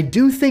 I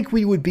do think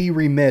we would be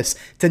remiss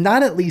to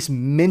not at least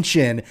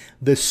mention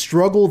the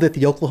struggle that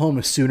the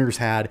Oklahoma Sooners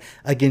had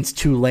against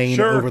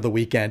Tulane over the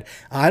weekend.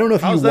 I don't know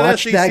if you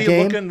watched that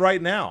game. Looking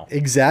right now?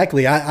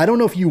 Exactly. I don't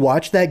know if you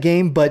watched that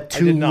game, but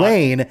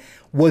Tulane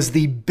was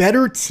the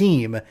better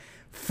team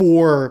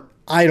for,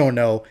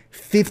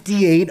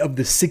 58 of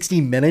the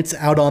 60 minutes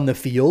out on the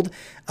field.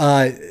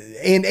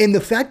 And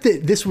the fact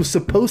that this was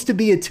supposed to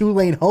be a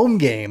Tulane home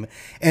game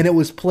and it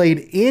was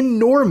played in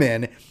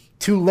Norman,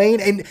 Tulane,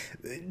 and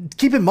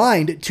keep in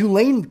mind,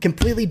 Tulane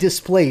completely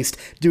displaced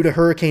due to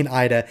Hurricane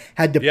Ida,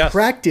 had to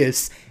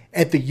practice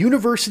at the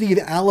University of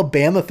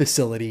Alabama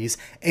facilities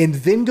and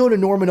then go to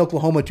Norman,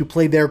 Oklahoma to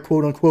play their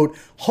quote-unquote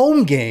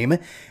home game.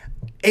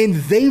 And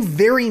they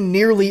very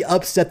nearly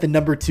upset the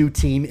number 2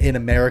 team in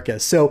America.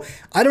 So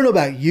I don't know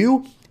about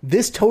you.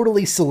 This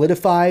totally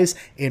solidifies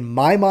in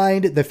my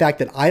mind the fact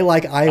that I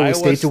like Iowa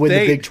State to win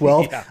the Big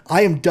 12. Yeah.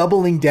 I am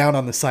doubling down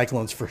on the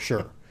Cyclones for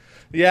sure.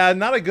 Yeah,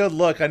 not a good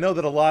look. I know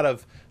that a lot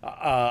of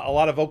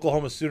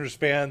Oklahoma Sooners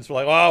fans were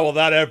like, "Oh, well,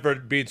 that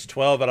effort beats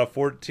 12 out of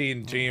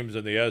 14 teams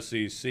in the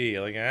SEC."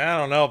 Like, I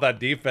don't know if that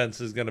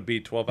defense is going to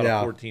beat 12 out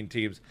of 14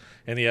 teams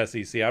in the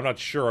SEC. I'm not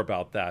sure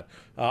about that.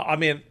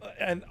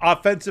 And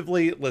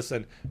offensively,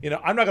 listen,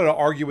 I'm not going to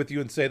argue with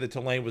you and say that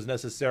Tulane was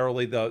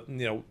necessarily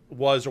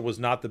was or was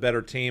not the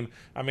better team.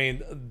 I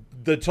mean,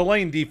 the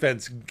Tulane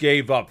defense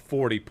gave up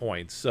 40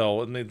 points,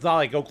 so it's not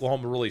like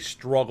Oklahoma really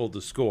struggled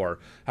to score.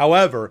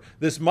 However,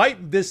 this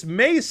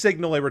may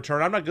signal a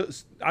return.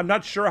 I'm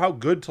not sure how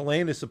good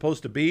Tulane is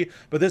supposed to be,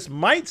 but this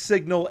might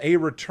signal a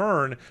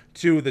return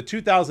to the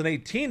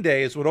 2018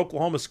 days when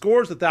Oklahoma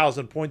scores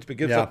 1,000 points but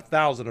gives up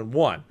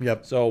 1,001.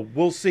 Yep. So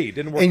we'll see.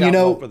 Didn't work out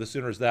well for the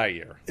Sooners that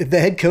year. The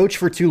head coach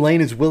for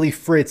Tulane is Willie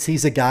Fritz.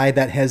 He's a guy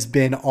that has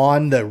been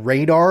on the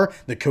radar,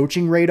 the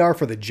coaching radar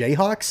for the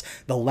Jayhawks.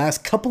 The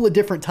last couple of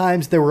different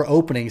times there were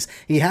openings,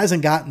 he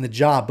hasn't gotten the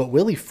job, but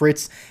Willie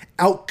Fritz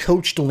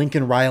outcoached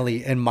Lincoln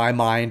Riley in my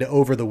mind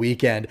over the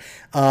weekend.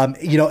 And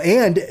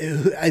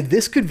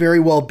this could very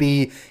well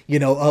be,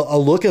 a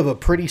look of a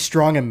pretty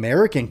strong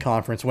American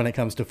conference when it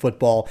comes to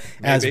football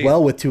as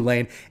well with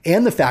Tulane.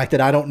 And the fact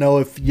that I don't know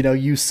if,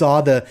 you saw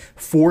the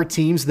 4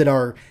 teams that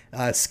are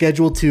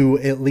scheduled to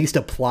at least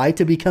apply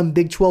to become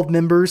Big 12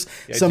 members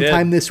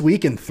sometime this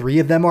week, and 3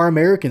 of them are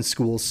American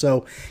schools.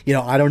 So,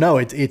 I don't know.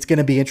 It's going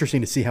to be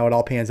interesting to see how it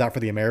all pans out for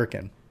the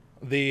American.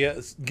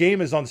 The game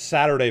is on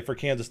Saturday for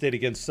Kansas State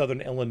against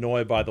Southern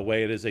Illinois, by the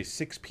way. It is a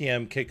 6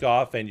 p.m.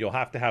 kickoff, and you'll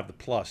have to have the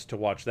plus to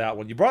watch that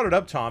one. You brought it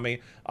up, Tommy.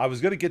 I was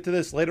going to get to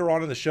this later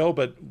on in the show,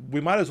 but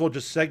we might as well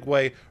just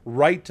segue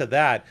right to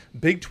that.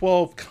 Big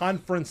 12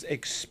 conference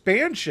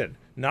expansion.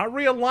 Not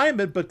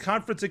realignment, but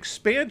conference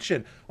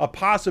expansion, a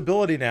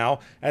possibility now,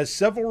 as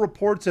several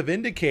reports have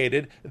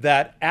indicated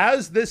that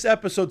as this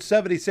episode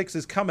 76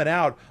 is coming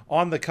out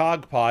on the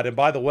Cog Pod, and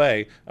by the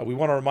way, we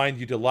want to remind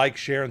you to like,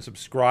 share, and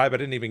subscribe. I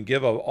didn't even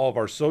give all of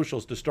our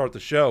socials to start the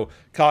show.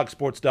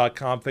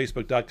 Cogsports.com,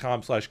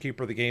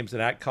 Facebook.com/Keeper of the Games,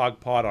 and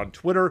 @CogPod on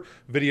Twitter,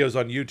 videos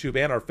on YouTube,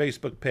 and our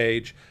Facebook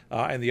page,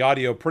 and the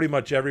audio pretty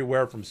much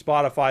everywhere from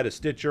Spotify to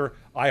Stitcher,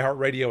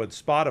 iHeartRadio, and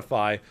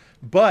Spotify.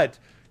 But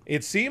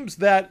it seems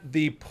that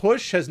the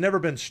push has never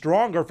been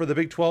stronger for the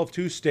Big 12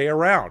 to stay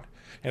around.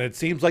 And it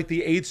seems like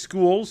the 8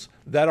 schools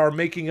that are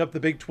making up the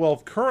Big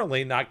 12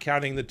 currently, not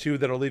counting the 2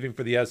 that are leaving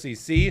for the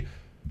SEC,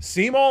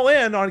 seem all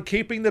in on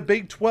keeping the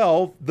Big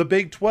 12 the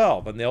Big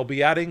 12. And they'll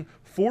be adding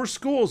 4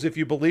 schools, if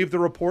you believe the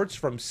reports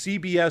from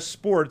CBS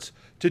Sports,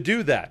 to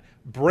do that.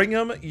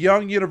 Brigham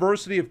Young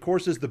University, of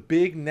course, is the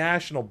big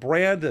national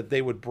brand that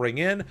they would bring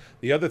in.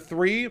 The other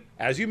 3,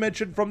 as you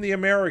mentioned from the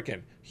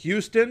American,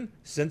 Houston,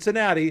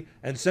 Cincinnati,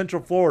 and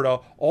Central Florida,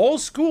 all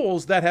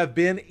schools that have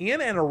been in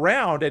and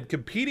around and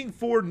competing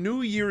for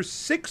New Year's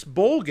 6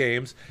 bowl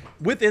games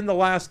within the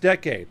last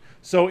decade.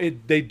 So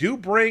they do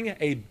bring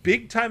a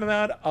big-time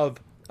amount of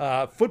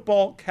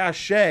football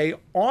cachet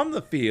on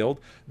the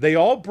field. They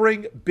all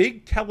bring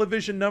big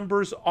television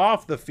numbers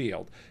off the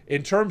field.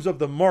 In terms of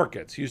the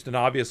markets, Houston,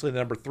 obviously the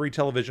number 3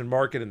 television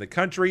market in the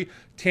country.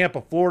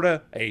 Tampa,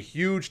 Florida, a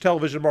huge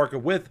television market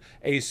with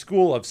a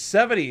school of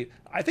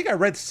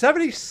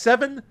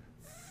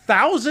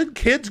 77,000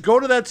 kids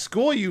go to that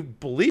school. Are you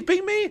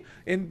bleeping me?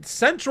 In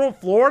Central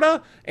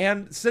Florida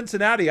and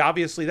Cincinnati,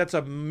 obviously that's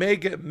a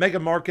mega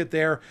market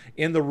there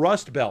in the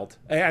Rust Belt.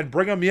 And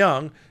Brigham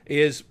Young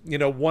is,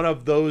 one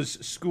of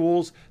those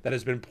schools that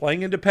has been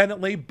playing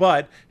independently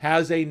but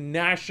has a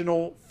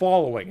national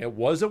following. It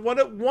wasn't what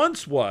it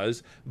once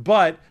was,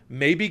 but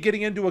maybe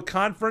getting into a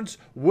conference,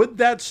 would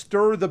that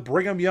stir the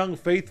Brigham Young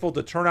faithful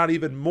to turn out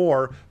even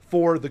more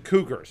for the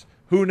Cougars?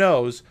 Who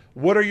knows?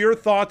 What are your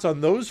thoughts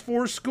on those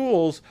 4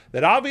 schools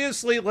that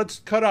obviously, let's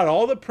cut out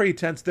all the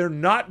pretense, they're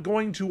not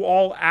going to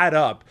all add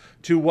up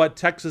to what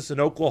Texas and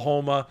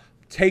Oklahoma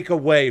take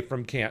away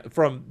from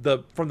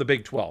the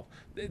Big 12.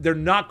 They're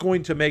not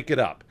going to make it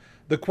up.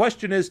 The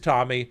question is,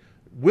 Tommy,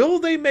 will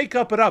they make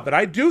up it up? And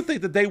I do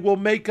think that they will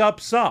make up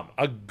some,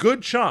 a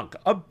good chunk,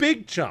 a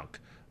big chunk.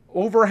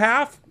 Over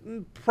half?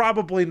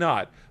 Probably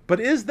not. But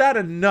is that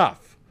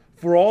enough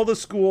for all the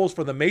schools,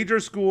 for the major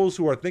schools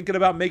who are thinking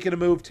about making a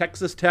move,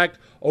 Texas Tech,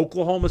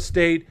 Oklahoma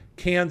State,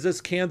 Kansas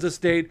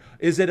State?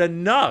 Is it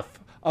enough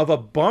of a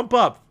bump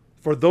up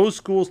for those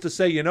schools to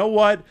say, you know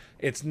what,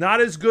 it's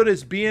not as good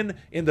as being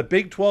in the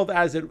Big 12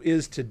 as it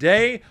is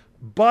today,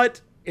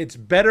 but it's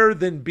better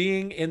than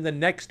being in the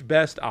next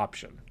best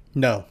option?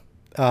 No,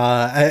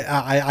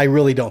 I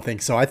really don't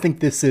think so. I think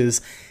this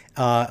is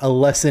a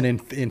lesson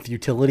in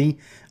futility.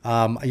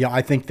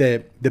 I think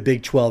that the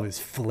Big 12 is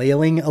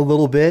flailing a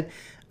little bit.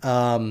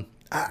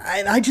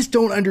 I just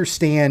don't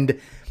understand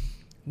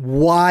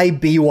why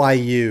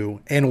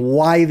BYU and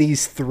why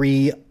these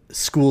 3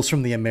 schools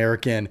from the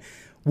American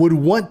would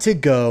want to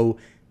go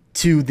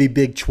to the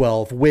Big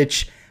 12,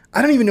 which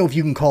I don't even know if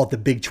you can call it the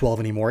Big 12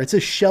 anymore. It's a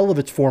shell of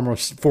its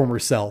former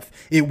self.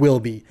 It will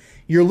be.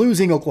 You're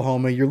losing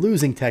Oklahoma. You're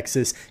losing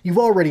Texas. You've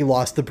already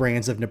lost the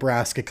brands of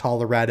Nebraska,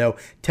 Colorado,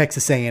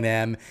 Texas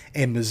A&M,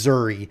 and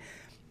Missouri.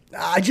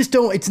 I just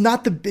don't. It's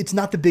not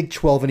the Big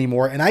 12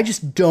 anymore, and I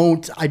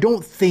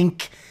don't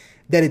think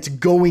that it's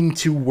going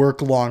to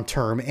work long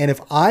term. And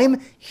if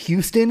I'm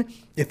Houston,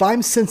 if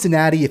I'm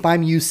Cincinnati, if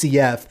I'm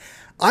UCF,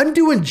 I'm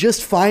doing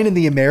just fine in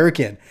the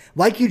American.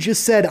 Like you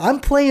just said,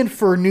 I'm playing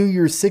for New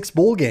Year's 6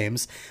 bowl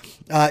games.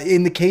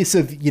 In the case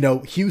of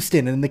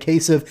Houston, and in the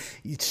case of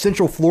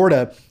Central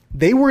Florida,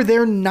 they were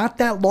there not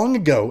that long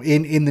ago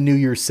in the New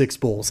Year's 6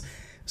 bowls.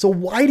 So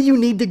why do you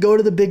need to go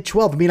to the Big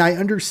 12? I mean, I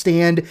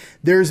understand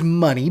there's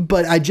money,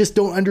 but I just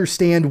don't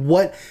understand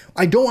what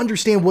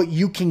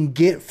you can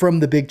get from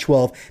the Big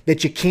 12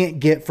 that you can't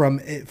get from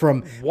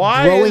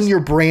growing your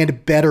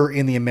brand better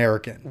in the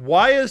American.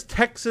 Why is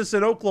Texas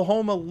and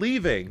Oklahoma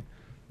leaving?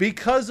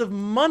 Because of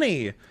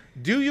money.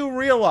 Do you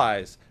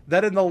realize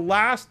that in the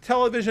last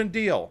television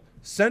deal,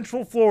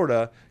 Central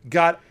Florida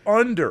got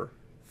under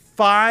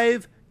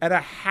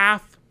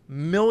 $5.5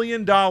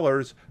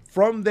 million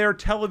from their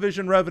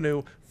television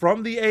revenue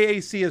from the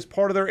AAC as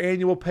part of their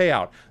annual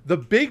payout? The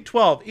Big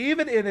 12,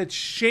 even in its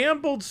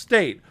shambled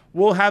state,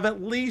 will have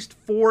at least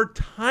 4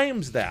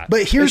 times that.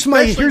 But here's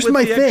my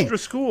thing. Extra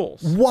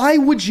schools. Why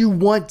would you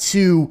want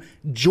to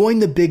join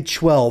the Big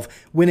 12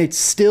 when it's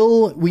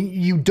still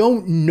you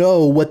don't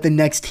know what the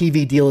next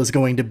TV deal is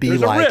going to be?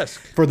 There's like a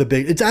risk. For the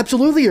Big. It's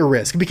absolutely a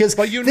risk because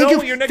but your next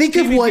TV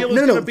deal is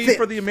going to be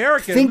for the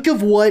American. Think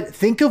of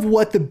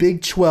what the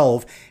Big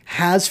 12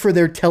 has for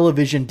their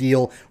television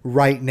deal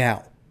right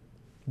now.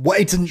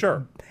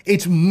 Sure.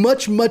 It's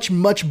much, much,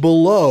 much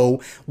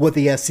below what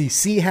the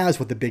SEC has,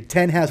 what the Big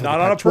Ten has, what the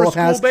Pac-12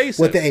 has.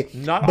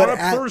 Not on a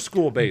per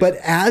school basis. But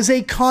as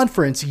a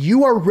conference,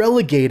 you are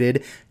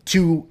relegated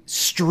to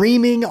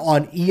streaming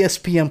on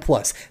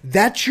ESPN+.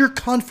 That's your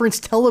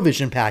conference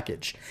television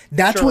package.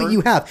 That's what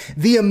you have.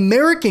 The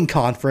American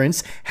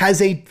Conference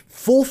has a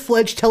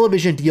full-fledged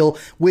television deal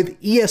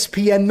with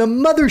ESPN, the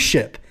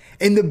mothership.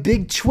 And the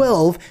Big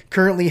 12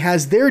 currently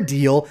has their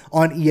deal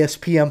on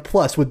ESPN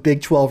Plus with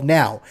Big 12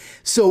 Now.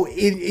 So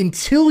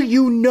until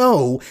you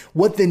know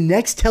what the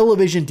next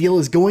television deal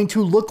is going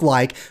to look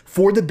like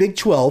for the Big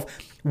 12,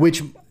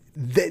 which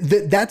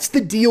that's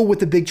the deal with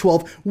the Big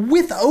 12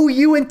 with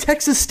OU and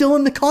Texas still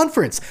in the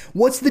conference.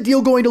 What's the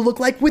deal going to look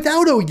like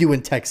without OU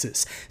and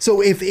Texas?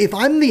 So if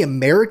I'm the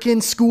American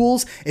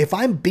schools, if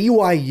I'm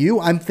BYU,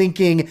 I'm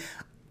thinking,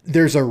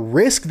 there's a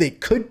risk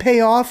that could pay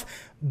off,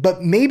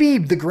 but maybe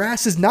the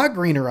grass is not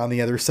greener on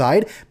the other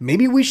side.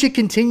 Maybe we should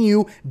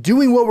continue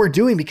doing what we're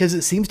doing because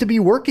it seems to be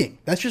working.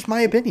 That's just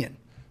my opinion.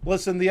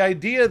 Listen, the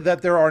idea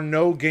that there are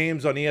no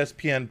games on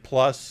ESPN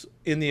Plus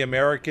in the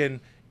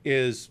American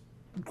is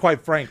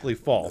quite frankly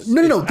false.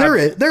 No,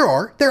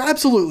 there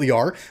absolutely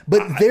are,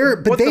 but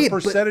the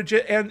percentage,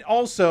 and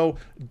also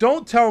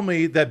don't tell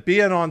me that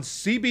being on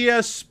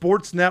CBS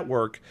Sports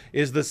Network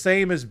is the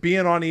same as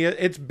being on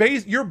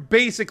you're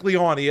basically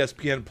on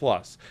ESPN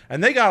Plus,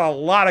 and they got a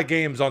lot of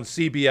games on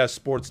CBS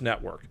Sports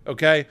Network.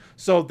 Okay,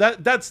 so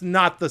that's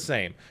not the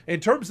same in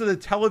terms of the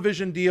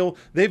television deal.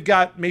 They've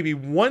got maybe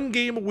one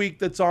game a week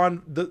that's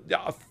on the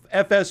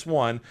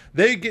FS1.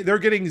 They're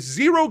getting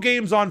 0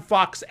 games on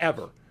Fox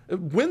ever.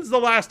 When's the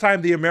last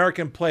time the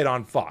American played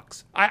on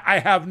Fox? I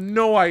have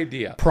no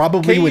idea.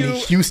 Probably when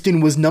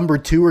Houston was number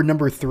 2 or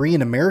number 3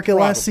 in America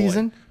last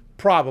season.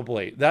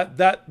 Probably.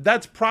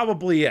 That's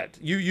probably it.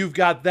 You've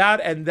got that,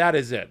 and that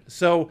is it.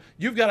 So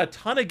you've got a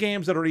ton of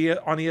games that are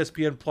on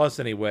ESPN Plus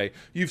anyway.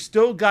 You've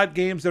still got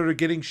games that are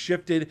getting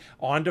shifted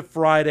onto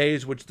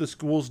Fridays, which the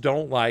schools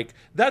don't like.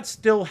 That's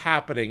still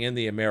happening in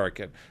the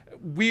American.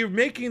 We're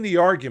making the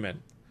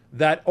argument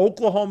that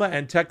Oklahoma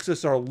and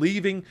Texas are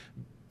leaving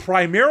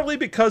primarily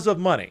because of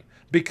money,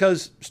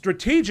 because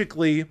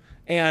strategically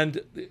and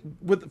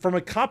from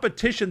a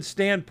competition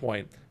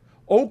standpoint,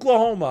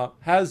 Oklahoma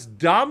has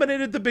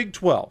dominated the Big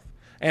 12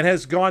 and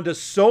has gone to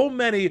so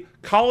many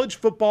college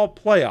football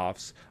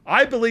playoffs.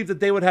 I believe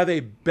that they would have a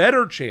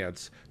better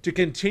chance to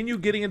continue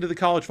getting into the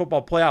college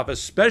football playoff,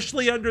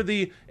 especially under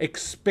the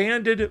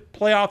expanded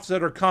playoffs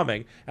that are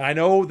coming. And I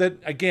know that,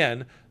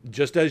 again,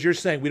 just as you're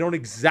saying, we don't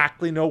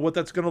exactly know what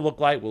that's going to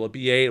look like. Will it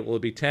be 8? Will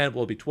it be 10?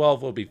 Will it be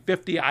 12? Will it be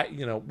 50?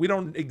 We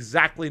don't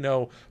exactly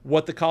know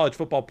what the college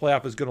football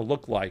playoff is going to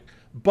look like.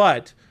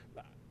 But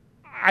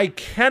I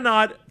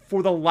cannot,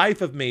 for the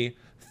life of me,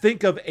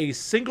 think of a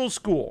single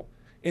school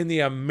in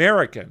the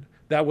American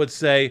that would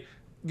say,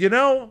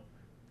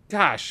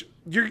 gosh,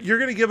 you're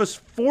going to give us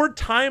 4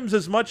 times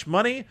as much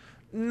money?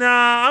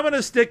 Nah, I'm going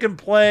to stick and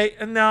play.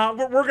 And nah,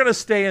 we're going to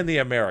stay in the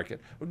American.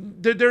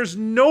 There's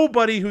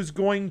nobody who's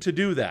going to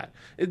do that.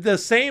 The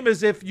same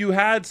as if you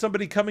had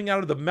somebody coming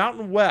out of the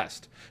Mountain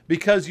West,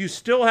 because you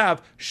still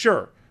have,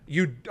 sure,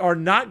 you are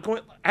not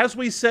going, as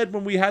we said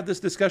when we had this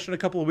discussion a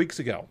couple of weeks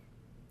ago,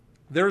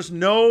 there's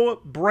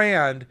no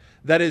brand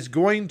that is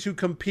going to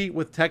compete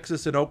with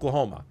Texas and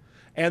Oklahoma.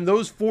 And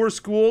those 4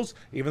 schools,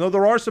 even though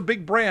there are some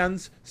big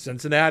brands,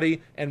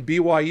 Cincinnati and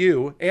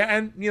BYU,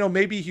 and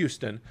maybe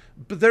Houston,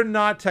 but they're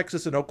not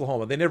Texas and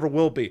Oklahoma. They never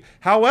will be.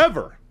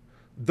 However,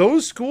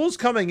 those schools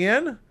coming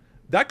in,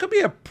 that could be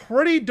a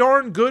pretty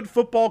darn good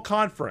football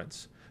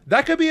conference.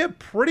 That could be a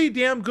pretty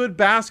damn good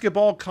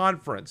basketball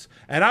conference.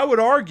 And I would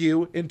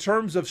argue, in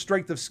terms of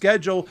strength of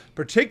schedule,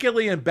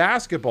 particularly in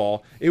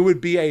basketball, it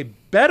would be a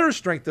better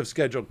strength of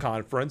schedule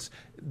conference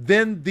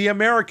than the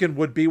American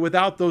would be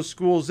without those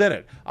schools in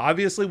it.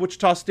 Obviously,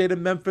 Wichita State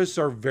and Memphis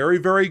are very,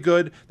 very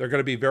good. They're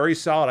going to be very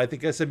solid. I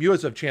think SMU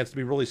has a chance to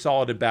be really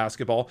solid in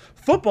basketball.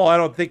 Football, I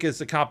don't think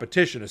is a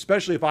competition,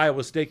 especially if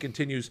Iowa State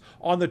continues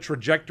on the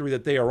trajectory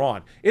that they are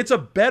on. It's a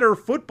better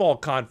football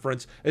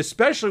conference,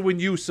 especially when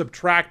you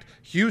subtract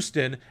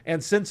Houston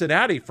and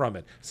Cincinnati from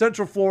it.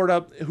 Central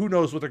Florida, who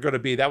knows what they're going to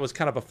be. That was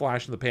kind of a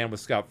flash in the pan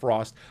with Scott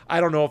Frost. I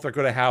don't know if they're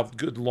going to have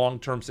good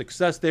long-term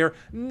success there.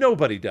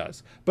 Nobody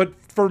does. But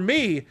for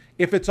me,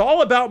 if it's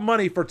all about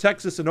money for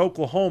Texas and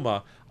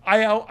Oklahoma,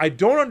 I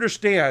don't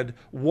understand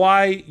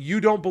why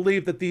you don't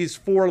believe that these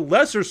 4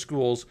 lesser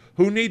schools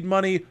who need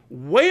money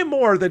way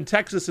more than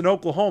Texas and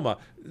Oklahoma.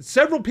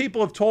 Several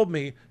people have told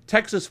me,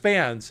 Texas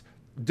fans,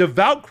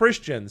 devout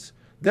Christians,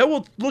 they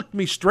will look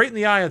me straight in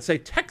the eye and say,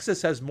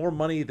 Texas has more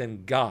money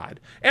than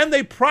God. And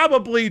they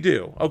probably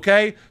do,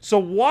 okay? So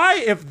why,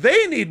 if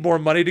they need more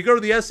money to go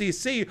to the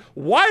SEC,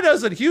 why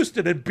doesn't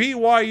Houston and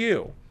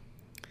BYU?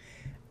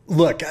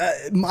 Look,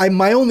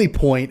 my only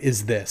point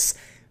is this,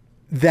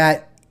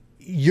 that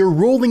you're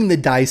rolling the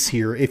dice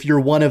here if you're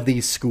one of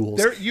these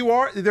schools.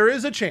 There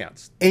is a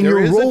chance. And there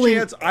is a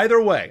chance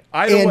either way.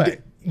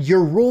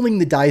 You're rolling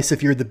the dice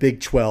if you're the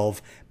Big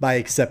 12 by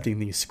accepting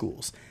these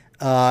schools.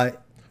 Why?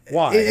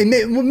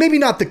 Maybe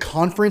not the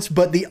conference,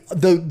 but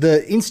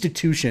the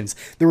institutions,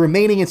 the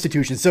remaining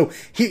institutions. So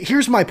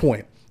here's my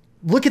point.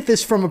 Look at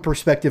this from a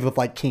perspective of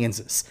like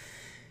Kansas.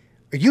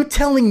 Are you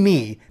telling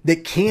me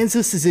that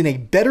Kansas is in a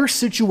better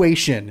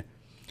situation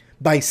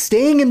by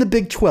staying in the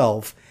Big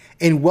 12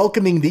 and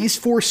welcoming these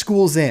 4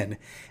 schools in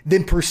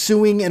than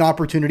pursuing an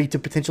opportunity to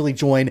potentially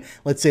join,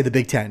 let's say, the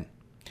Big 10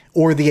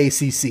 or the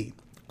ACC?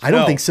 I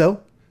don't think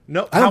so.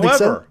 No. I don't think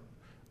so.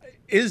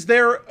 Is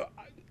there...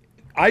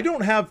 I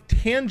don't have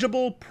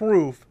tangible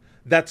proof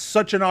that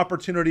such an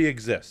opportunity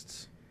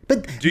exists.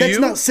 But that's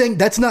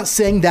not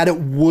saying that it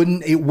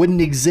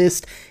wouldn't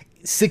exist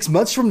 6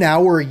 months from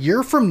now or a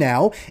year from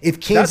now, if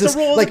Kansas, that's a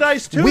roll of the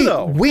dice too,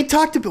 though. We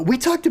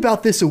talked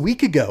about this a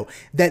week ago,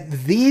 that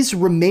these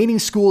remaining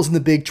schools in the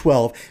Big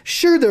 12,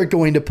 sure, they're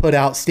going to put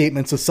out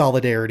statements of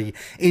solidarity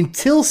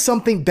until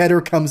something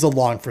better comes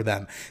along for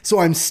them. So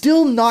I'm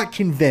still not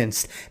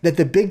convinced that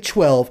the Big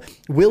 12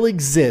 will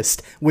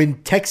exist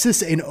when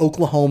Texas and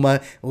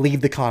Oklahoma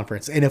leave the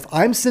conference. And if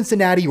I'm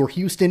Cincinnati or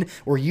Houston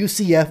or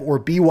UCF or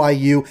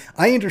BYU,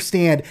 I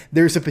understand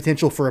there's a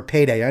potential for a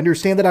payday. I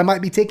understand that I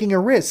might be taking a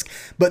risk.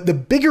 But the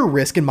bigger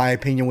risk, in my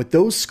opinion, with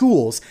those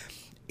schools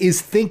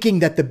is thinking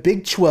that the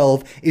Big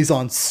 12 is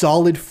on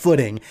solid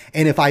footing,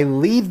 and if I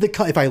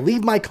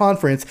leave my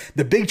conference,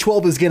 the Big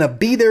 12 is going to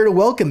be there to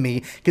welcome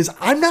me, because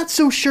I'm not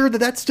so sure that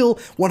that's still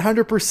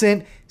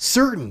 100%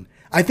 certain.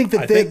 I think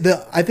that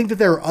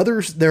there are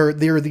others. There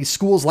are these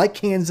schools like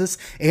Kansas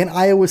and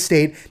Iowa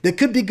State that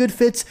could be good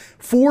fits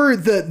for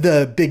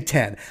the Big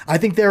Ten. I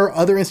think there are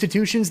other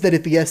institutions that,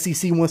 if the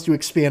SEC wants to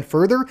expand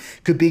further,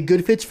 could be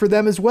good fits for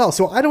them as well.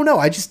 So I don't know.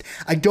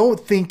 I don't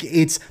think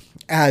it's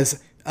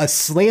as a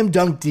slam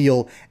dunk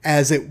deal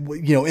as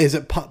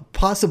it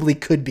possibly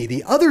could be.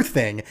 The other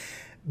thing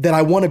that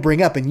I want to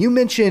bring up, and you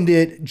mentioned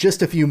it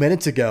just a few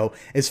minutes ago,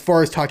 as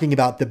far as talking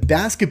about the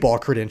basketball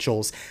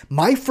credentials,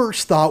 my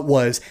first thought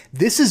was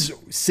this is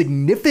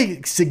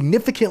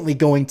significantly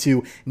going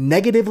to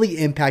negatively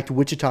impact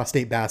Wichita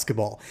State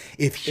basketball.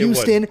 If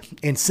Houston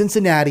and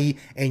Cincinnati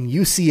and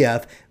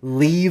UCF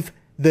leave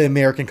the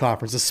American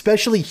Conference,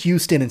 especially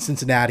Houston and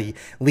Cincinnati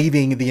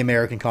leaving the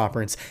American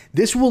Conference,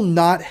 this will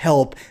not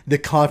help the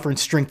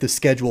conference strength of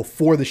schedule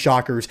for the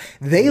Shockers.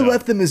 They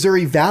left the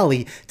Missouri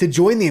Valley to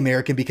join the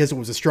American because it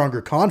was a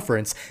stronger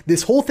conference.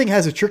 This whole thing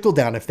has a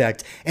trickle-down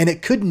effect, and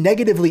it could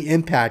negatively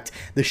impact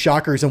the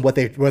Shockers and what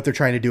they're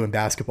trying to do in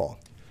basketball.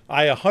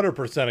 I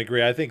 100%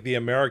 agree. I think the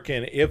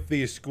American, if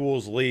these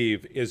schools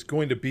leave, is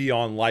going to be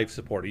on life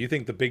support. Do you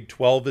think the Big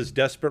 12 is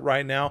desperate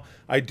right now?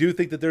 I do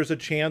think that there's a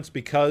chance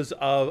because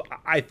of,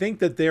 I think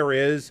that there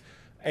is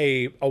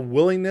a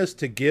willingness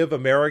to give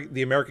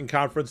the American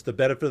Conference the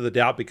benefit of the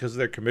doubt because of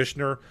their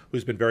commissioner,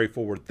 who's been very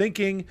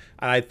forward-thinking.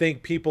 And I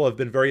think people have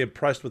been very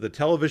impressed with the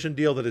television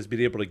deal that has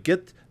been able to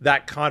get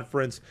that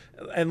conference.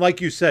 And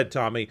like you said,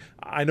 Tommy,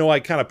 I know I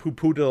kind of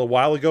poo-pooed it a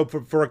while ago.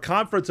 For a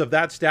conference of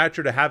that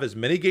stature to have as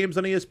many games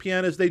on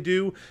ESPN as they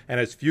do and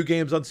as few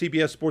games on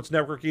CBS Sports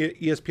Network,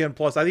 ESPN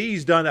Plus, I think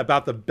he's done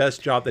about the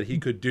best job that he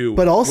could do.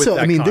 But also,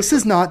 I mean, this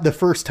is not the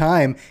first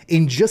time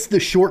in just the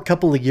short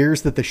couple of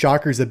years that the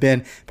Shockers have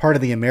been part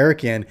of the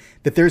American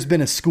that there's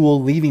been a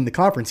school leaving the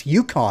conference.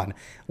 UConn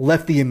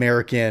left the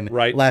American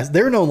last.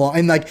 They're no longer,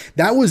 and like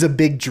that was a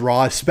big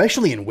draw,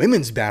 especially in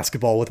women's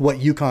basketball with what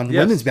UConn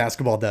women's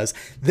basketball does.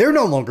 They're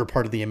no longer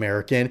part of the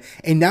American,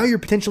 and now you're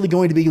potentially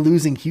going to be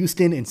losing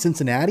Houston and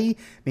Cincinnati.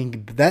 I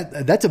mean,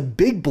 that's a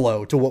big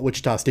blow to what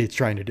Wichita State's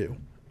trying to do.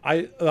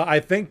 I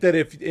think that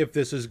if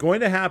this is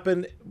going to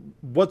happen,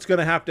 what's going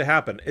to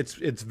happen?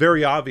 It's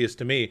very obvious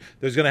to me.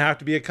 There's going to have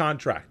to be a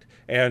contract.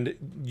 And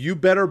you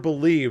better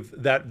believe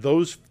that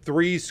those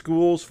 4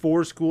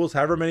 schools,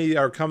 however many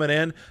are coming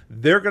in,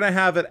 they're going to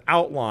have it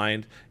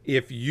outlined.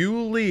 If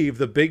you leave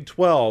the Big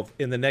 12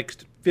 in the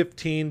next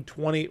 15,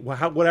 20,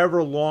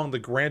 whatever long the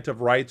grant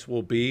of rights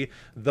will be,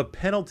 the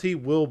penalty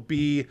will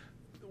be,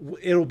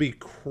 it'll be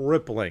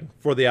crippling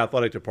for the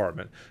athletic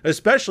department,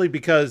 especially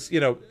because,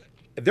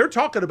 they're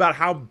talking about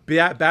how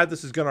bad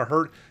this is going to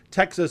hurt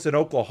Texas and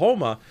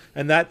Oklahoma,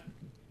 and that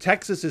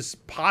Texas is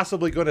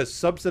possibly going to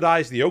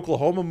subsidize the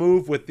Oklahoma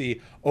move with the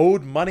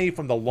owed money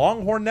from the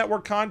Longhorn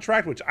Network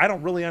contract, which I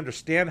don't really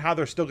understand how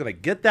they're still going to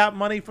get that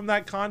money from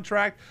that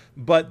contract.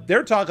 But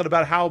they're talking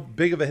about how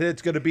big of a hit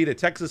it's going to be to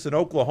Texas and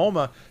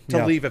Oklahoma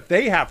to leave if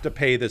they have to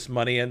pay this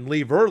money and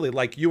leave early,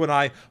 like you and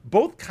I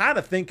both kind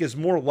of think is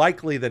more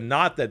likely than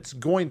not that's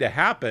going to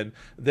happen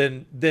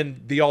than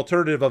the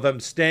alternative of them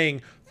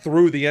staying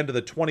through the end of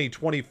the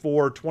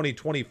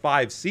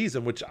 2024-2025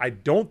 season, which I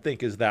don't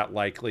think is that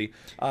likely.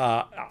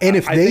 And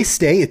if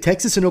if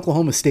Texas and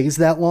Oklahoma stays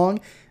that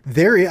long,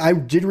 I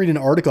did read an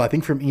article, I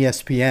think from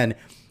ESPN,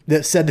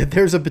 that said that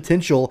there's a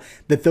potential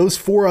that those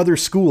 4 other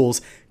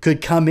schools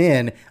could come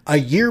in a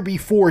year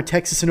before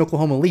Texas and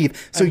Oklahoma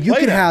leave. So you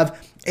could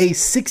have a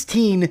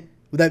 14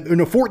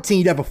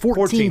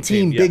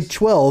 team Big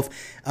 12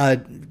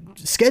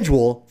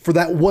 schedule for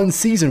that one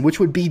season, which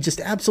would be just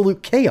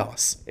absolute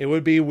chaos. It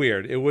would be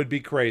weird. It would be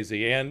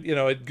crazy. And,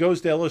 it goes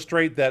to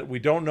illustrate that we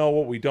don't know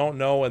what we don't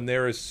know, and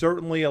there is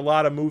certainly a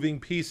lot of moving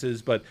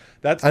pieces, but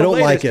that's the I don't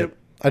latest. like it.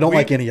 I don't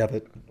like any of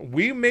it.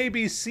 We may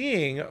be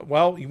seeing,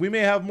 we may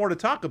have more to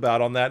talk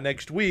about on that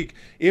next week.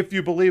 If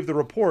you believe the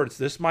reports,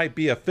 this might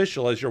be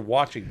official as you're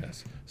watching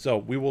this. So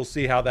we will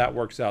see how that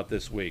works out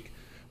this week.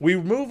 We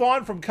move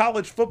on from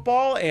college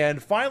football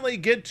and finally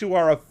get to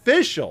our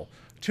official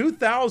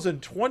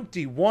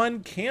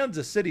 2021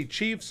 Kansas City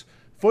Chiefs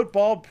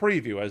football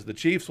preview as the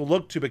Chiefs will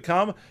look to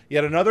become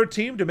yet another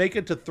team to make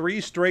it to 3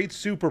 straight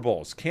Super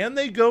Bowls. Can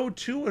they go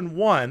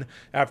 2-1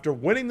 after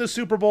winning the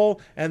Super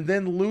Bowl and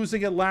then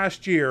losing it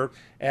last year?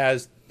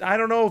 As I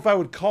don't know if I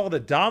would call it a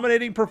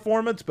dominating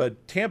performance,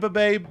 but Tampa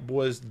Bay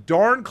was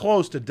darn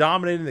close to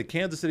dominating the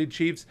Kansas City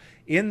Chiefs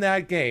in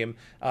that game.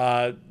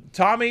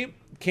 Tommy,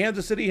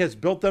 Kansas City has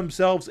built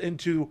themselves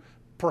into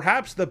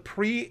perhaps the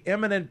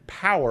preeminent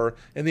power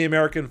in the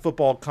American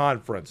Football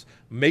Conference,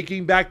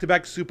 making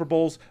back-to-back Super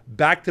Bowls,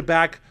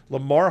 back-to-back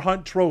Lamar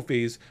Hunt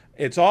trophies.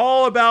 It's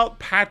all about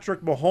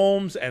Patrick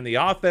Mahomes and the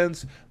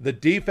offense. The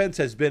defense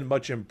has been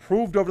much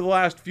improved over the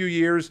last few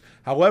years.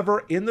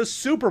 However, in the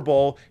Super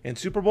Bowl, in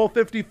Super Bowl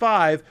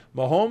 55,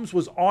 Mahomes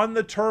was on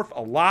the turf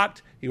a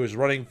lot. He was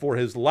running for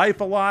his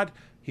life a lot.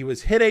 He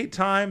was hit 8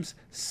 times,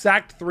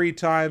 sacked 3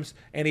 times,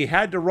 and he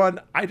had to run.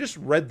 I just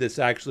read this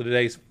actually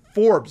today.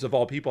 Forbes, of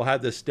all people,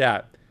 had this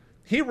stat.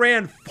 He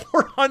ran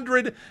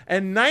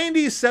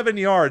 497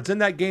 yards in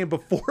that game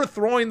before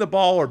throwing the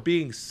ball or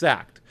being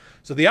sacked.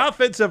 So the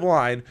offensive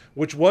line,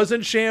 which was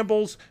in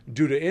shambles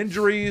due to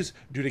injuries,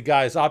 due to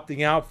guys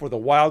opting out for the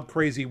wild,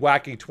 crazy,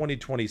 wacky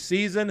 2020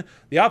 season,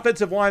 the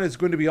offensive line is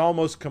going to be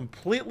almost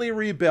completely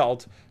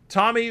rebuilt.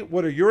 Tommy,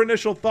 what are your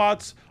initial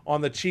thoughts on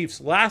the Chiefs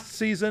last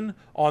season,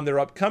 on their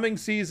upcoming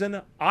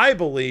season? I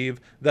believe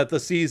that the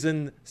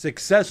season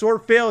success or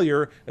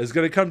failure is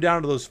going to come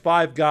down to those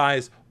 5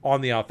 guys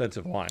on the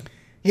offensive line.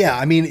 Yeah,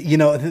 I mean,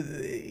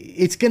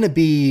 it's going to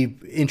be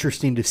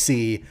interesting to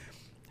see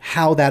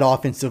how that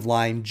offensive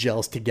line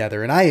gels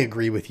together. And I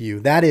agree with you.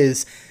 That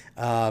is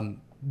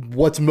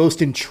what's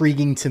most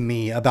intriguing to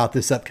me about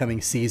this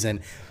upcoming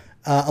season.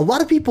 A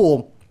lot of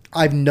people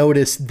I've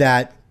noticed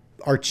that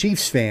are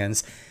Chiefs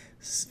fans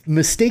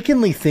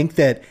mistakenly think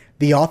that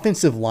the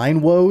offensive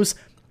line woes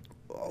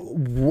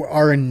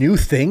are a new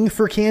thing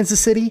for Kansas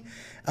City,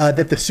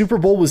 that the Super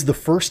Bowl was the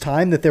first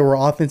time that there were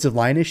offensive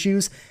line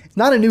issues. It's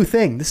not a new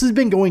thing. This has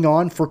been going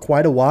on for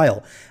quite a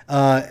while.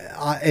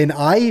 And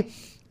I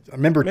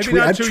remember maybe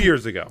not 2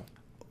 years ago.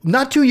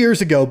 Not 2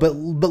 years ago, but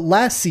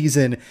last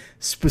season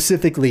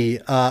specifically,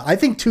 I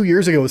think 2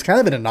 years ago was kind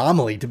of an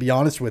anomaly, to be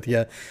honest with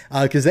you,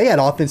 because they had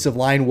offensive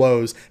line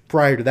woes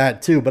prior to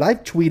that too. But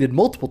I've tweeted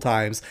multiple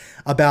times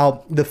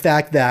about the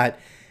fact that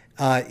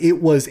it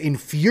was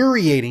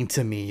infuriating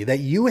to me that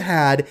you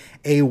had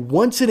a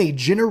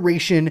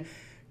once-in-a-generation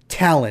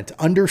talent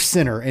under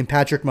center in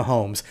Patrick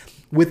Mahomes,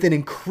 with an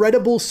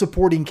incredible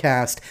supporting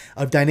cast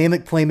of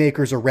dynamic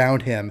playmakers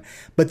around him.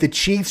 But the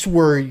Chiefs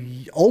were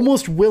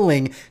almost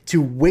willing to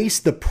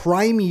waste the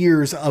prime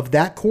years of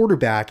that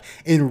quarterback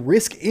and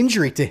risk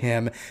injury to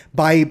him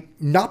by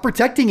not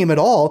protecting him at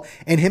all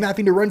and him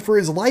having to run for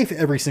his life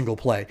every single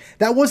play.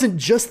 That wasn't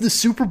just the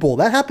Super Bowl.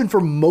 That happened for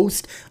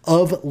most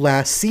of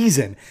last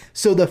season.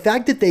 So the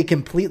fact that they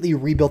completely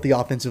rebuilt the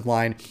offensive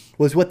line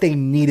was what they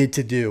needed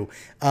to do.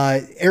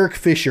 Eric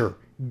Fisher,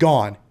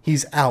 gone.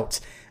 He's out.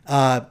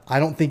 I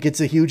don't think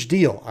it's a huge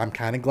deal. I'm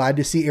kind of glad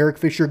to see Eric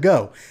Fisher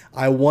go.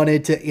 I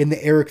wanted to end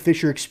the Eric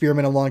Fisher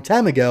experiment a long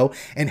time ago,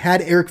 and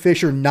had Eric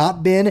Fisher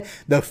not been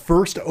the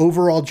first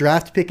overall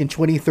draft pick in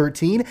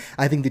 2013,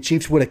 I think the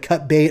Chiefs would have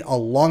cut bait a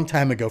long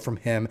time ago from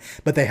him,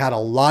 but they had a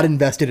lot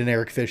invested in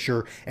Eric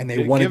Fisher, and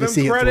they wanted to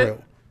see it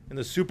through. In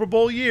the Super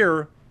Bowl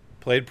year,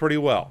 played pretty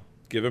well.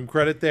 Give him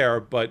credit there,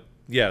 but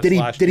yes, did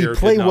he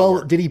play well?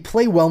 Work. Did he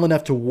play well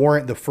enough to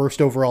warrant the first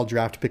overall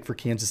draft pick for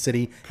Kansas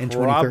City in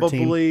 2013?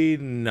 Probably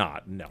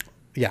not. No.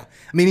 Yeah,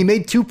 I mean, he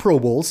made 2 Pro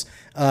Bowls.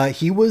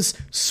 He was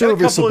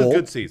serviceable. A couple of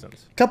good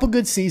seasons. Couple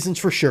good seasons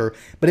for sure,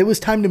 but it was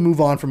time to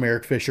move on from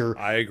Eric Fisher.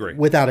 I agree,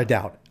 without a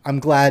doubt. I'm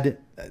glad.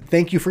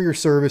 Thank you for your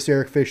service,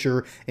 Eric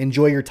Fisher.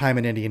 Enjoy your time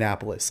in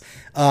Indianapolis.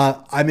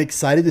 I'm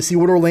excited to see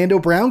what Orlando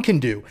Brown can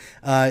do.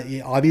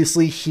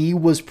 Obviously, he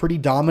was pretty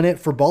dominant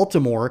for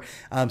Baltimore,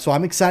 so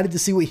I'm excited to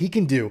see what he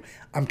can do.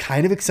 I'm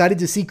kind of excited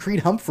to see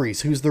Creed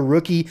Humphreys, who's the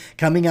rookie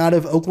coming out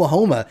of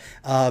Oklahoma.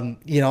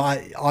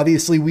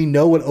 Obviously, we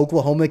know what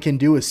Oklahoma can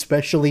do,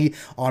 especially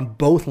on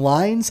both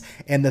lines,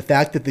 and the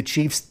fact that the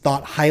Chiefs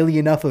thought highly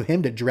enough of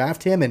him to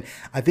draft him, and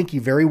I think he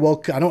very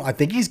well. I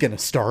think he's going to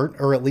start,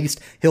 or at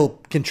least he'll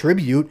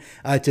contribute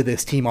to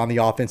this team on the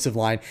offensive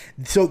line.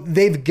 So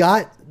they've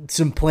got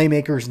some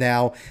playmakers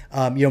now.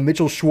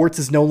 Mitchell Schwartz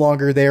is no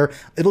longer there.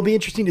 It'll be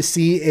interesting to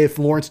see if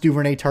Lawrence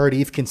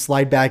Duvernay-Tardif can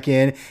slide back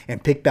in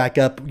and pick back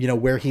up,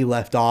 where he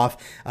left off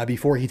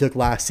before he took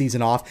last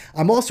season off.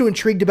 I'm also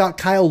intrigued about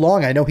Kyle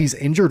Long. I know he's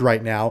injured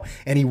right now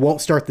and he won't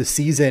start the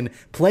season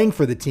playing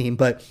for the team,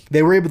 but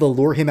they were able to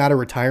lure him out of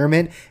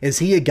retirement. Is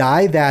he a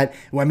guy that,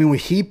 when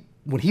he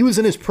was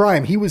in his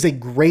prime, he was a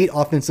great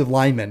offensive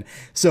lineman.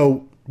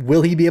 So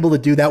will he be able to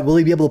do that? Will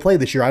he be able to play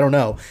this year? I don't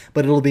know,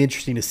 but it'll be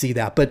interesting to see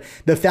that. But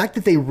the fact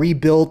that they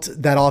rebuilt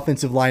that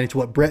offensive line into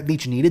what Brett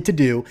Veach needed to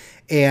do,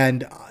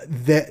 and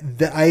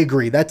I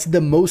agree, that's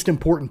the most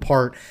important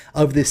part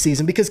of this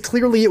season, because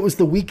clearly it was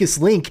the weakest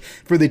link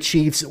for the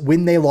Chiefs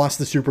when they lost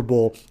the Super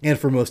Bowl and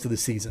for most of the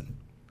season.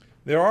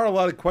 There are a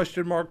lot of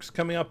question marks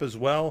coming up as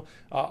well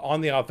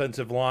on the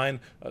offensive line.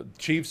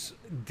 Chiefs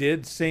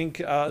did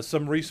sink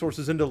some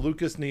resources into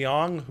Lucas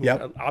Niang, who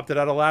opted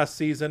out of last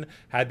season,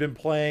 had been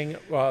playing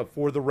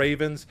for the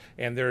Ravens,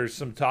 and there's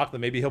some talk that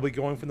maybe he'll be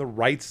going from the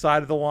right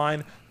side of the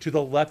line to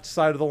the left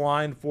side of the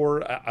line for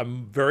a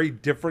very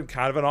different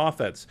kind of an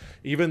offense.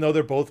 Even though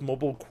they're both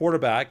mobile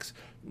quarterbacks,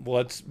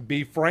 let's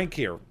be frank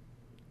here.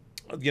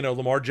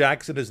 Lamar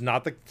Jackson is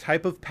not the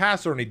type of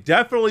passer, and he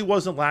definitely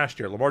wasn't last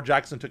year. Lamar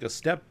Jackson took a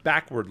step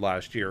backward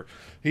last year.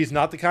 He's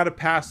not the kind of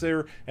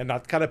passer and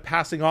not the kind of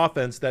passing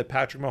offense that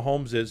Patrick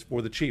Mahomes is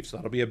for the Chiefs. So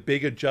that'll be a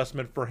big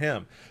adjustment for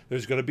him.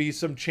 There's going to be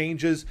some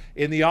changes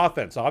in the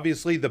offense.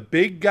 Obviously, the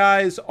big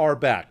guys are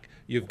back.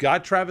 You've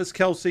got Travis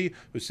Kelce,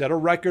 who set a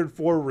record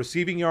for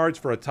receiving yards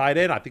for a tight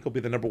end. I think he'll be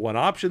the number one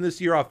option this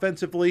year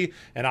offensively.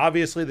 And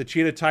obviously, the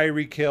Cheetah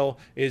Tyreek Hill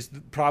is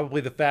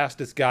probably the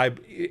fastest guy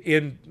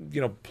in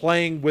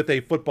playing with a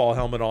football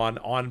helmet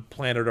on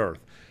planet Earth.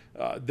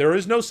 There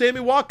is no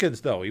Sammy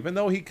Watkins, though, even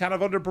though he kind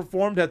of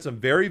underperformed, had some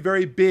very,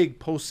 very big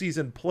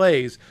postseason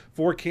plays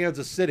for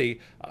Kansas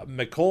City.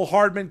 Mecole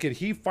Hardman, can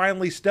he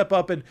finally step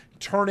up and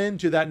turn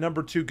into that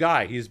number 2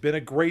 guy? He's been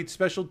a great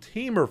special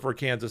teamer for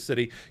Kansas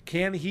City.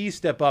 Can he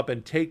step up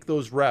and take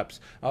those reps?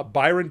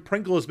 Byron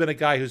Pringle has been a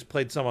guy who's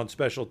played some on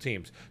special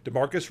teams.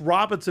 Demarcus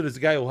Robinson is a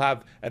guy who will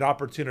have an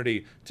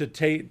opportunity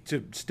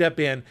to step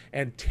in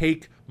and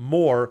take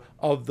more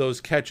of those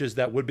catches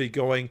that would be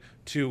going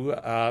to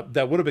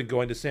that would have been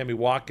going to Sammy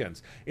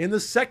Watkins. In the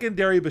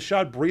secondary,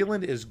 Bashaud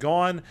Breeland is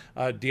gone.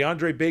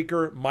 DeAndre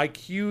Baker, Mike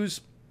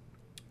Hughes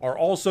are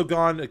also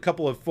gone, a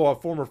couple of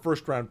former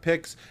first-round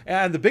picks.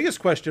 And the biggest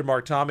question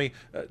mark, Tommy,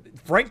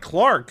 Frank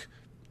Clark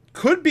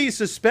could be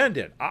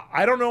suspended.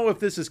 I don't know if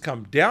this has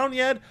come down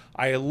yet.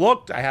 I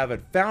looked. I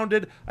haven't found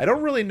it. I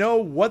don't really know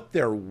what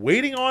they're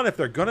waiting on, if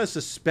they're going to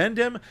suspend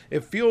him.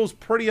 It feels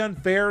pretty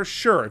unfair.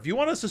 Sure, if you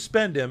want to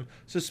suspend him,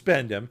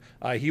 suspend him.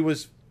 He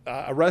was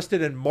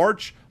arrested in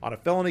March on a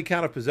felony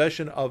count of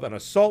possession of an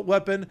assault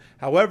weapon.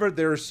 However,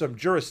 there's some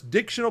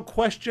jurisdictional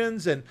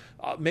questions and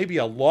maybe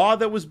a law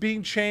that was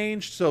being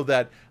changed so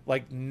that,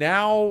 like,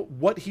 now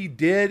what he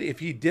did, if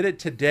he did it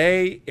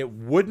today, it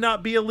would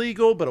not be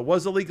illegal, but it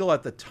was illegal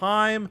at the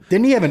time.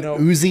 Didn't he have an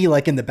Uzi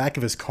like in the back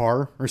of his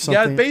car or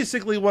something? Yeah,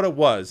 basically what it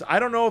was. I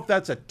don't know if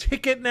that's a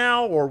ticket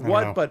now or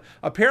what, but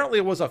apparently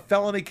it was a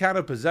felony count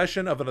of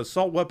possession of an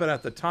assault weapon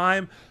at the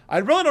time. I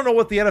really don't know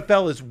what the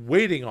NFL is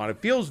waiting on. It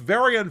feels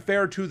very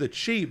unfair to the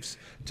Chiefs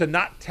to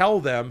not tell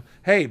them,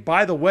 hey,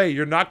 by the way,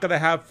 you're not going to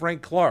have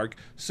Frank Clark.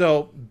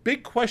 So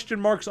big question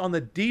marks on the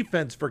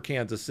defense for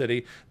Kansas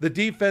City. The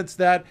defense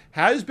that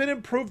has been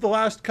improved the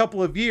last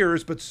couple of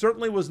years, but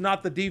certainly was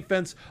not the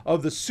defense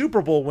of the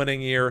Super Bowl winning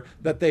year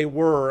that they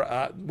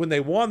were when they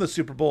won the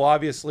Super Bowl,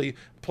 obviously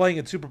playing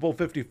in Super Bowl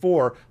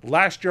 54.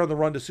 Last year on the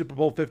run to Super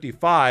Bowl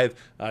 55,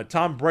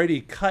 Tom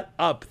Brady cut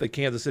up the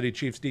Kansas City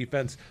Chiefs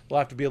defense. They'll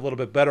have to be a little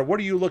bit better. What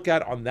do you look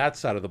at on that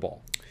side of the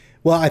ball?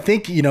 Well, I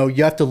think, you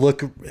have to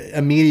look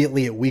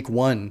immediately at week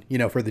 1,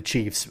 for the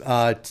Chiefs.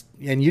 And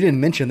you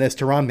didn't mention this,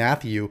 Tyrann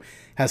Mathieu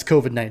has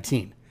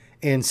COVID-19.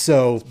 And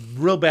so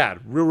real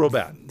bad.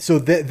 So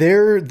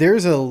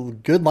there's a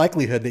good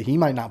likelihood that he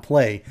might not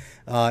play,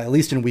 at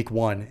least in week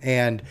 1.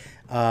 And,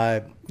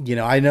 I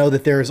know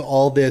that there's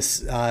all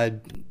this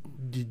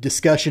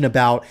discussion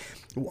about,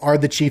 are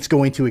the Chiefs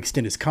going to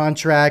extend his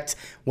contract?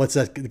 What's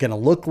that going to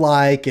look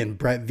like? And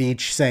Brett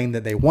Veach saying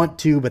that they want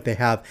to, but they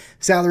have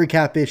salary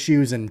cap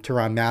issues, and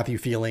Tyrann Mathieu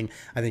feeling,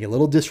 I think, a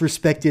little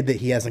disrespected that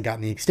he hasn't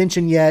gotten the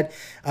extension yet.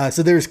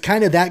 So there's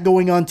kind of that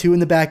going on too in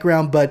the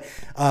background. But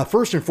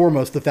first and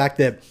foremost, the fact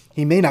that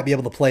he may not be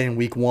able to play in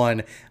week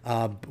 1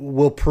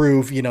 will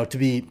prove, to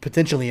be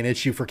potentially an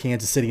issue for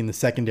Kansas City in the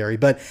secondary.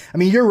 But I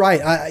mean, you're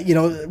right.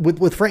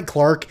 With Frank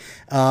Clark,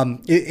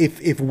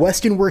 if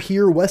Weston were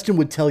here, Weston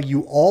would tell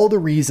you all the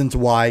reasons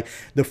why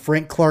the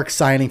Frank Clark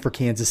signing for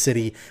Kansas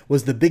City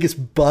was the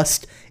biggest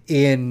bust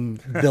in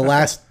the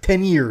last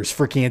 10 years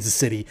for Kansas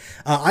City.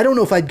 I don't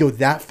know if I'd go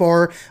that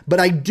far, but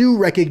I do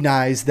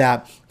recognize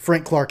that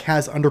Frank Clark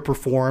has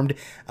underperformed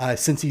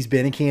since he's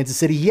been in Kansas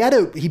City.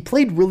 He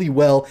played really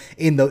well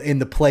in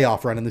the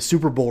playoff run, in the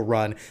Super Bowl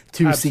run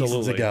 2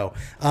 seasons ago.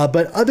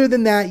 But other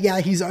than that,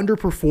 he's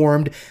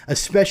underperformed,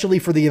 especially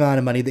for the amount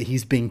of money that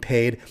he's being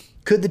paid.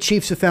 Could the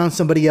Chiefs have found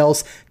somebody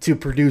else to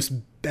produce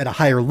at a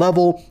higher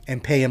level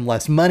and pay him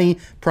less money?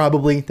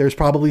 Probably. There's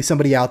probably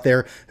somebody out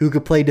there who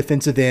could play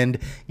defensive end,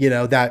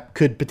 that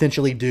could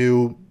potentially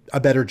do a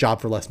better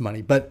job for less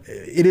money. But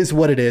it is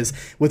what it is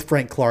with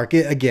Frank Clark.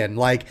 Again,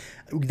 like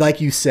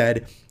you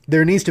said,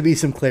 there needs to be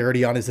some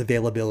clarity on his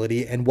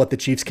availability and what the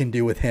Chiefs can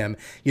do with him,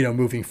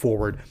 moving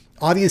forward.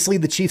 Obviously,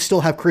 the Chiefs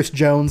still have Chris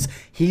Jones.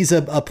 He's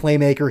a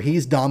playmaker.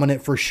 He's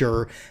dominant for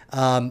sure.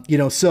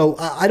 So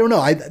I don't know.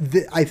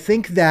 I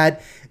think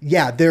that,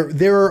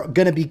 there are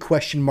going to be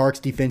question marks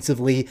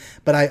defensively,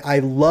 but I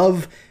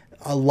love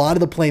a lot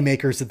of the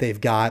playmakers that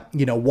they've got.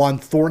 Juan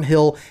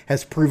Thornhill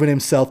has proven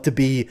himself to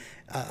be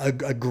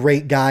a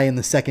great guy in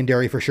the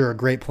secondary for sure, a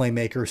great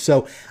playmaker.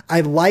 So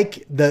I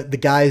like the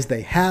guys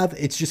they have.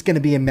 It's just going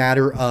to be a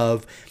matter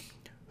of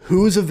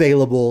who's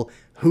available,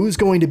 who's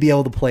going to be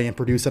able to play and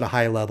produce at a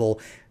high level.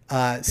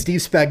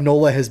 Steve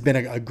Spagnuolo has been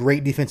a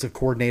great defensive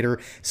coordinator,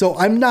 so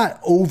I'm not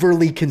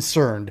overly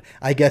concerned,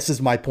 I guess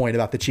is my point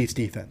about the Chiefs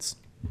defense.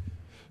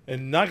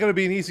 And not going to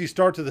be an easy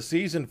start to the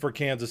season for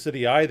Kansas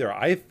City either.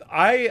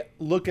 I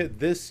look at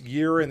this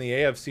year in the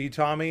AFC,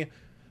 Tommy,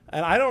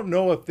 and I don't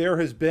know if there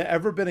has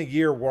ever been a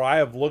year where I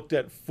have looked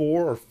at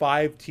 4 or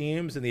 5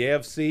 teams in the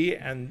AFC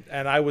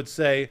and I would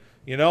say,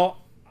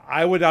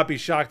 I would not be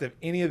shocked if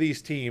any of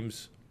these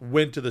teams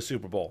went to the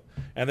Super Bowl.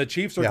 And the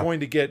Chiefs are going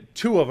to get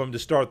 2 of them to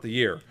start the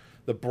year.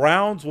 The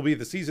Browns will be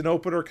the season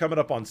opener coming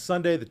up on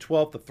Sunday, the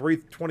 12th, the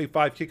 3:25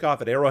 kickoff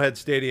at Arrowhead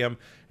Stadium,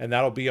 and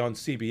that'll be on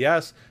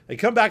CBS. They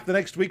come back the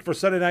next week for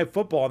Sunday Night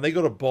Football, and they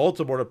go to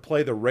Baltimore to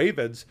play the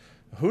Ravens.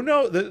 Who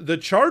knows? The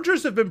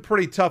Chargers have been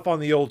pretty tough on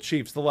the old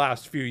Chiefs the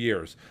last few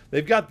years.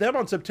 They've got them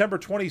on September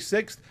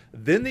 26th,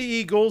 then the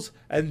Eagles,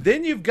 and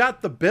then you've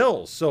got the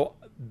Bills. So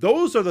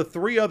those are the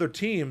 3 other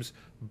teams,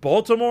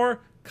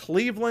 Baltimore,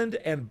 Cleveland,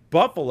 and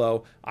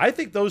Buffalo. I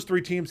think those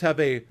 3 teams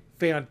have a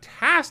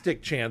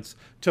fantastic chance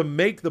to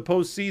make the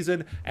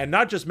postseason, and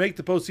not just make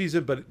the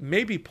postseason, but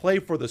maybe play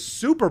for the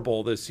Super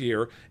Bowl this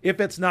year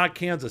if it's not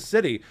Kansas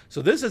City.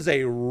 So this is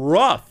a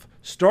rough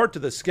start to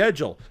the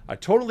schedule. I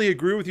totally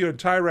agree with you on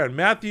Tyrann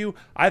Mathieu.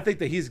 I think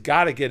that he's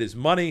got to get his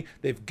money.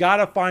 They've got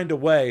to find a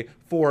way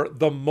for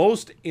the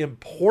most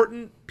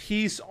important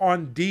piece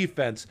on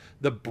defense,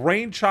 the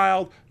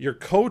brainchild, your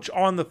coach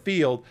on the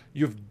field.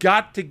 You've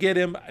got to get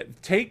him.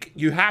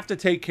 You have to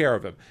take care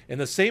of him in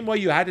the same way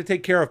you had to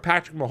take care of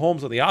Patrick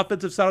Mahomes on the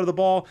offensive side of the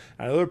ball.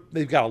 I know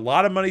they've got a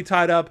lot of money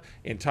tied up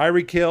in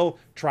Tyreek Hill,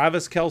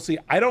 Travis Kelce.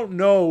 I don't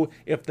know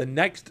if the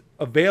next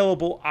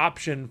available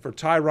option for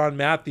Tyrann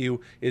Mathieu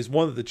is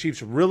one that the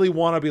Chiefs really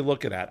want to be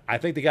looking at. I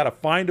think they got to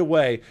find a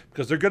way,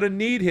 because they're going to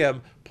need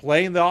him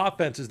playing the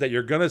offenses that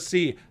you're going to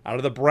see out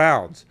of the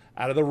Browns,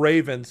 out of the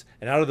Ravens,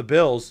 and out of the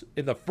Bills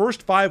in the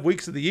first 5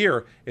 weeks of the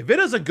year. If it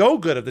doesn't go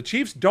good, if the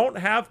Chiefs don't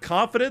have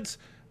confidence,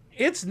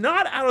 it's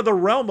not out of the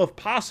realm of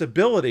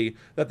possibility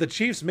that the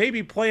Chiefs may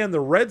be playing the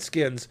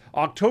Redskins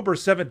October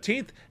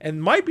 17th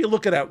and might be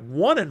looking at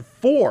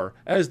 1-4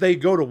 as they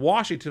go to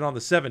Washington on the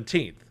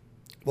 17th.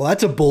 Well,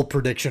 that's a bold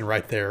prediction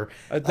right there.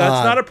 That's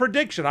not a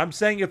prediction. I'm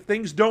saying if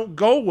things don't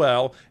go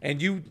well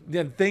and you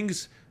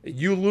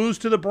lose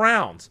to the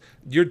Browns,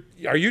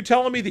 are you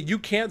telling me that you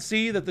can't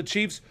see that the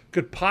Chiefs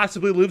could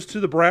possibly lose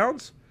to the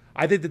Browns?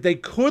 I think that they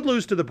could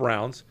lose to the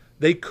Browns.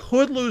 They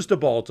could lose to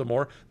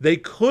Baltimore. They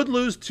could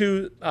lose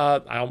to,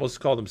 I almost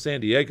called them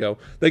San Diego.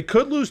 They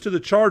could lose to the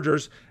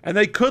Chargers, and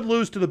they could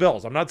lose to the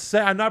Bills. I'm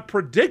not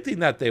predicting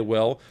that they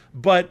will,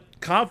 but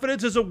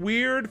confidence is a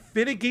weird,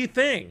 finicky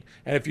thing.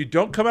 And if you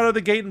don't come out of the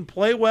gate and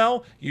play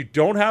well, you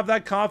don't have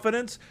that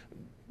confidence.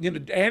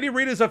 Andy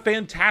Reid is a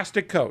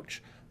fantastic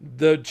coach.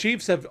 The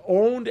Chiefs have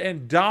owned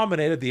and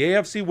dominated the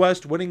AFC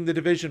West, winning the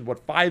division,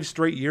 5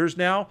 straight years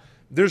now?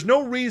 There's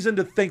no reason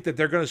to think that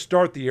they're going to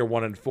start the year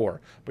 1-4.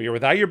 But you're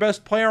without your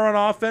best player on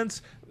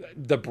offense.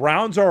 The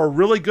Browns are a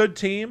really good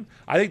team.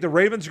 I think the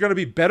Ravens are going to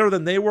be better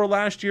than they were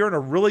last year and a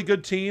really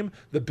good team.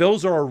 The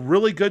Bills are a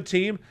really good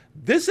team.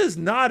 This is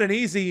not an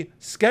easy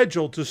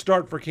schedule to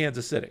start for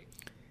Kansas City.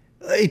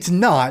 It's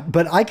not,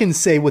 but I can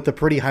say with a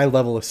pretty high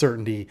level of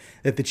certainty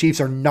that the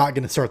Chiefs are not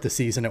going to start the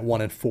season at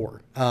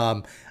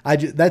 1-4. I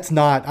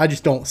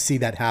just don't see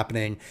that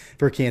happening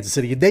for Kansas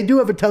City. They do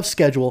have a tough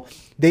schedule.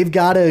 They've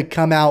got to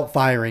come out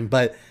firing,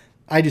 but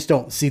I just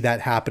don't see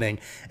that happening.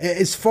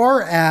 As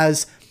far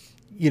as,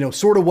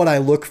 sort of what I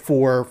look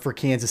for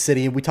Kansas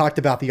City, and we talked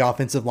about the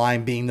offensive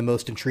line being the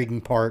most intriguing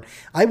part.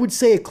 I would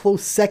say a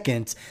close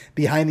second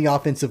behind the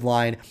offensive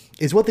line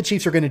is what the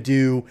Chiefs are going to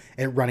do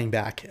at running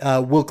back.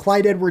 Will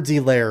Clyde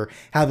Edwards-Helaire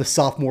have a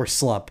sophomore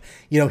slump?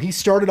 He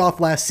started off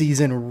last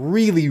season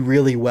really,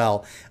 really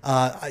well.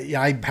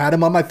 I had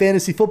him on my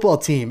fantasy football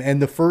team,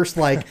 and the first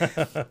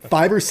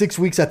 5 or 6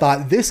 weeks, I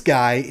thought, this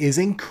guy is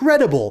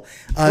incredible.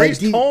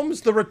 Priest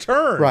Holmes, the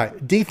return.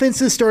 Right.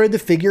 Defenses started to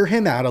figure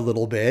him out a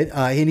little bit,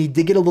 and he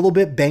did get a little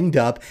bit banged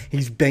up.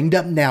 He's banged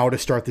up now to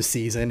start the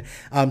season.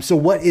 So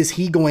what is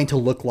he going to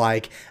look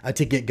like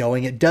to get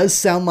going? It does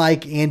sound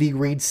like Andy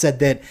Reid said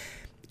that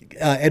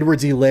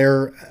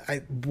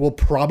Edwards-Helaire will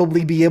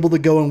probably be able to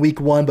go in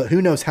week 1, but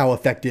who knows how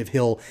effective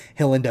he'll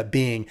end up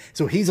being.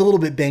 So he's a little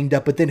bit banged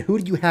up, but then who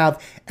do you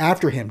have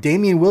after him?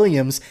 Damian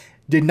Williams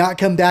did not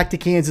come back to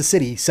Kansas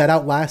City. He sat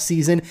out last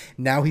season.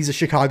 Now he's a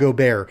Chicago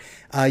Bear.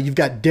 You've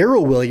got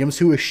Darrell Williams,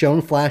 who has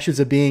shown flashes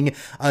of being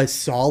a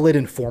solid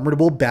and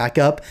formidable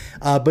backup.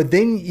 But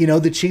then,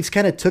 the Chiefs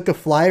kind of took a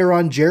flyer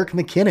on Jerick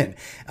McKinnon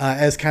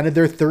as kind of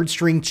their third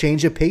string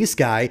change of pace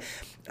guy.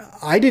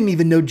 I didn't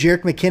even know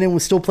Jerick McKinnon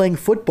was still playing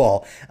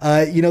football.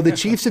 The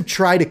Chiefs have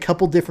tried a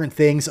couple different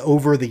things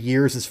over the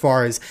years as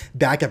far as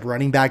backup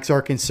running backs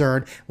are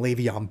concerned.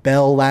 Le'Veon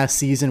Bell last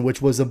season,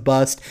 which was a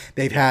bust.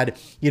 They've had,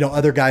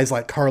 other guys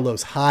like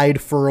Carlos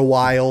Hyde for a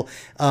while.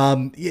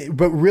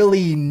 But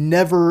really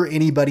never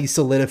anybody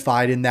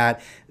solidified in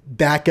that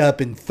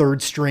backup and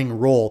third string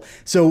role.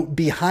 So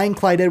behind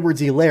Clyde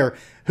Edwards-Helaire,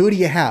 who do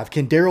you have?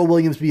 Can Darrell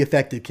Williams be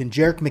effective? Can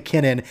Jerick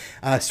McKinnon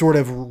sort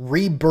of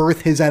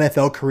rebirth his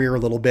NFL career a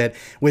little bit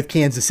with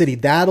Kansas City?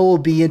 That'll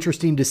be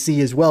interesting to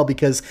see as well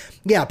because,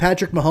 yeah,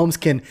 Patrick Mahomes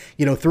can,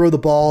 throw the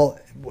ball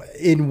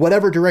in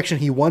whatever direction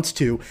he wants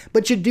to,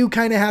 but you do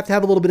kind of have to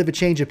have a little bit of a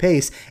change of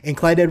pace, and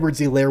Clyde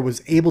Edwards-Helaire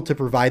was able to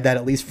provide that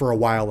at least for a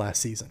while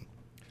last season.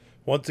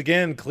 Once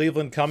again,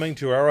 Cleveland coming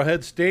to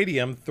Arrowhead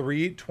Stadium,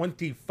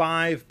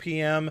 3:25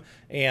 p.m.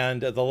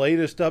 And the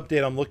latest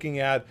update I'm looking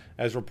at,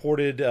 as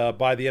reported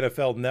by the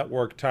NFL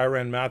Network,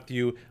 Tyrann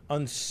Mathieu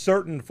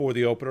uncertain for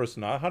the opener. So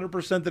not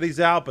 100% that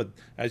he's out, but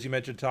as you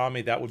mentioned,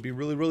 Tommy, that would be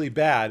really, really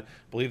bad.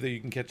 Believe that you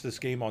can catch this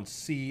game on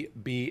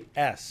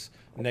CBS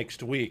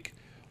next week.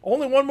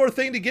 Only one more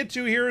thing to get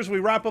to here as we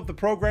wrap up the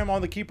program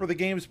on the Keeper of the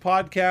Games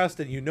podcast,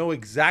 and you know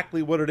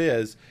exactly what it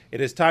is.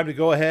 It is time to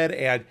go ahead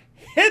and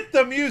hit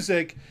the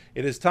music.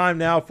 It is time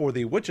now for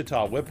the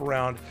Wichita Whip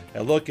Around,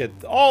 a look at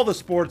all the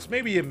sports.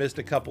 Maybe you missed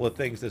a couple of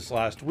things this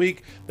last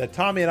week that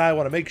Tommy and I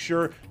want to make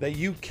sure that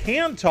you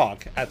can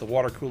talk at the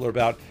water cooler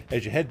about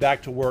as you head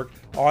back to work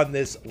on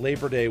this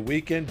Labor Day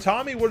weekend.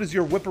 Tommy, what is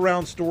your Whip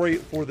Around story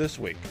for this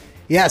week?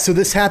 Yeah, so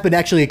this happened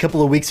actually a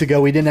couple of weeks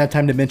ago. We didn't have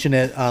time to mention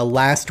it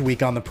last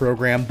week on the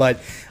program, but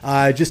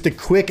just a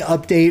quick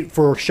update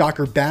for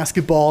Shocker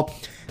basketball.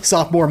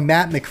 Sophomore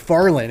Matt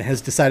McFarland has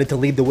decided to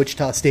leave the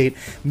Wichita State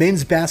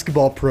men's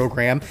basketball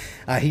program.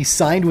 He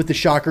signed with the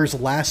Shockers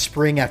last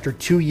spring after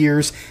 2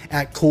 years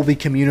at Colby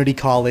Community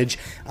College.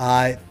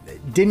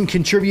 Didn't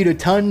contribute a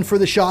ton for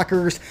the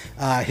Shockers.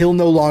 He'll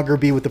no longer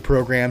be with the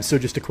program, so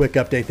just a quick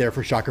update there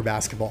for Shocker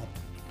basketball.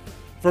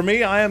 For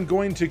me, I am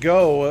going to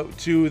go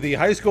to the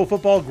high school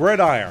football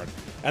gridiron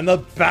and the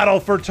battle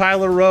for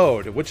Tyler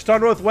Road. Wichita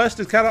Northwest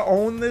has kind of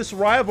owned this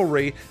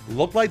rivalry.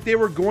 Looked like they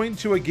were going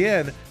to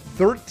again.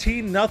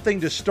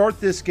 13-0 to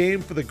start this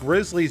game for the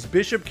Grizzlies.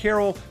 Bishop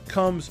Carroll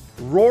comes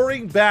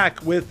roaring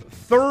back with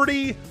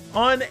 30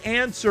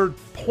 unanswered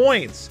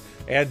points.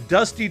 And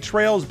Dusty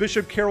Trails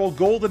Bishop Carroll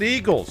Golden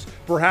Eagles,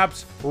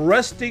 perhaps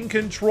wresting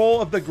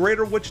control of the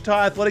Greater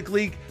Wichita Athletic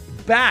League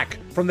back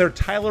from their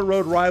Tyler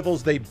Road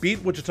rivals. They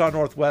beat Wichita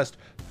Northwest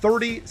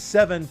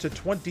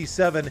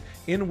 37-27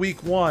 in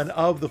week one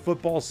of the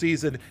football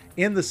season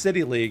in the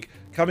City League,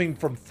 coming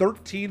from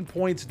 13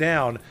 points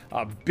down.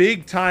 A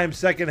big-time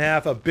second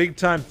half, a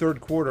big-time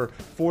third quarter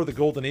for the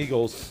Golden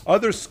Eagles.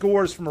 Other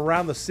scores from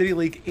around the City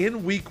League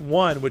in week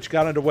one, which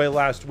got underway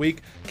last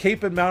week.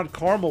 Cape and Mount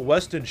Carmel,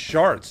 Weston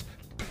Sharts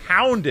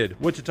pounded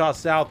Wichita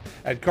South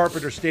at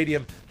Carpenter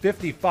Stadium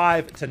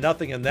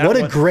 55-0 in that one.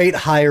 What a great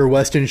hire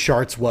Weston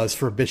Sharts was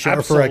for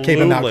Bishop, for Cape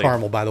and Mount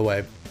Carmel, by the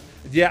way.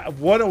 Yeah,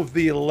 one of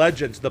the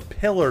legends, the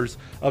pillars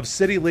of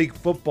City League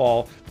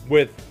football,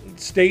 with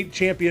state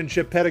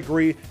championship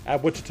pedigree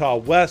at Wichita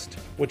West,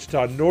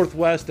 Wichita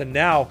Northwest, and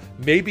now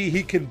maybe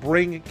he can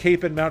bring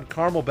Cape and Mount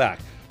Carmel back.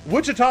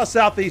 Wichita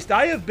Southeast,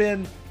 I have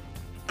been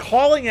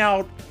calling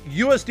out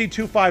USD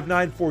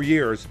 259 for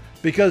years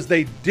because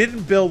they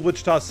didn't build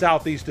Wichita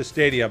Southeast a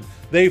stadium.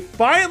 They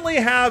finally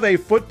have a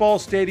football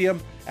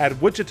stadium at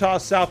Wichita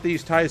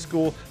Southeast High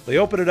School. They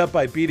opened it up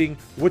by beating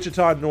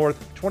Wichita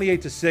North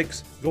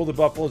 28-6. Golden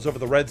Buffaloes over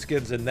the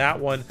Redskins in that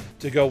one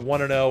to go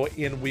 1-0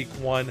 in week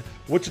one.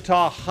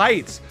 Wichita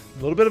Heights,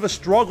 a little bit of a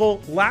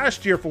struggle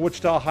last year for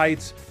Wichita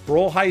Heights. For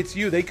Old Heights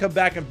U, they come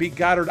back and beat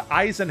Goddard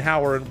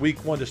Eisenhower in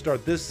week one to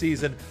start this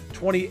season,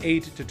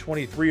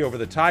 28-23 over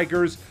the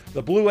Tigers.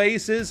 The Blue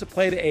Aces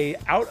played a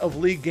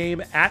out-of-league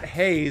game at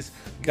Hayes,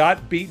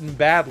 got beaten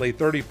badly,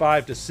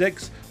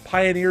 35-6.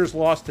 Pioneers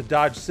lost to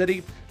Dodge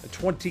City,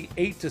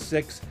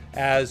 28-6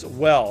 as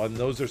well. And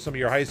those are some of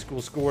your high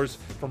school scores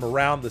from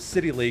around the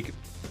City League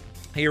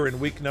here in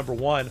week number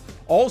one.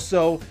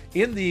 Also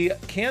in the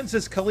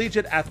Kansas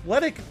Collegiate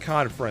Athletic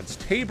Conference,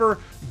 Tabor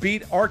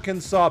beat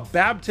Arkansas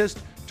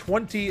Baptist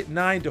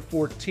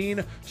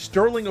 29-14.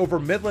 Sterling over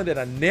Midland in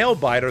a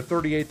nail-biter,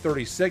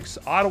 38-36.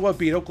 Ottawa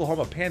beat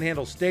Oklahoma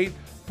Panhandle State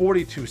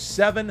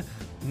 42-7.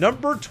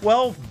 Number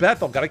 12,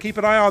 Bethel. Got to keep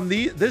an eye on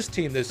this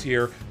team this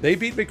year. They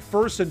beat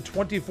McPherson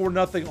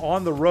 24-0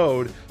 on the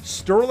road.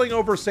 Sterling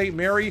over St.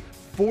 Mary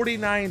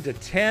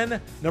 49-10.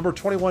 Number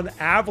 21,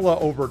 Avila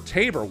over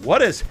Tabor.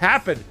 What has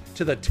happened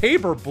to the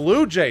Tabor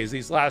Blue Jays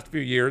these last few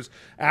years?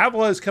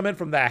 Avila has come in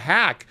from the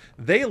hack.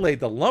 They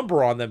laid the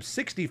lumber on them,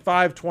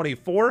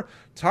 65-24.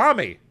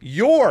 Tommy,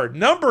 your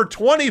number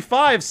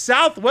 25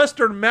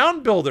 Southwestern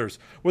Mound Builders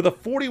with a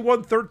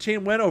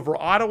 41-13 win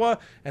over Ottawa,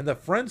 and the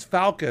Friends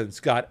Falcons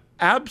got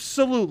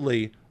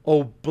absolutely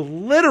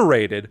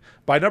obliterated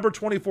by number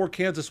 24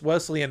 Kansas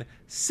Wesleyan,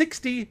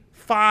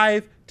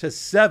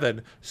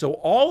 65-7. So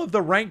all of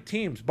the ranked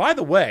teams, by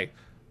the way,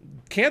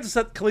 Kansas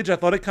Collegiate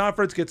Athletic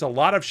Conference gets a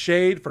lot of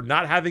shade for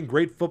not having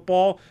great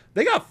football.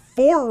 They got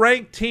 4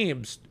 ranked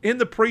teams in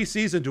the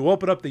preseason to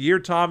open up the year,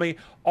 Tommy.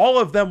 All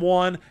of them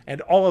won, and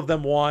all of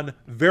them won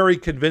very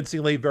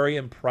convincingly, very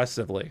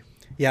impressively.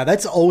 Yeah,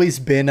 that's always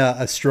been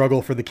a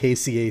struggle for the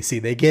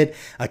KCAC. They get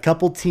a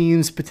couple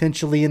teams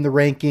potentially in the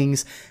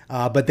rankings,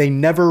 but they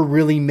never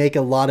really make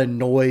a lot of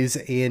noise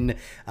in,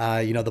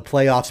 the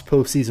playoffs,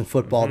 postseason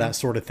football, that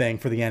sort of thing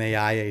for the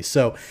NAIA.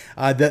 So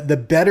the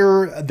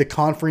better the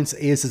conference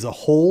is as a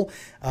whole,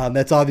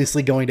 that's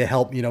obviously going to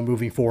help,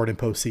 moving forward in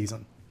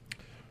postseason.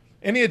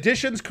 Any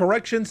additions,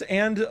 corrections,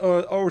 and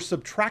or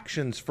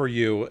subtractions for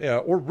you,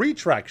 or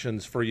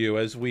retractions for you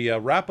as we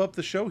wrap up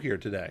the show here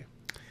today?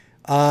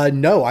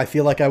 No, I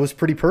feel like I was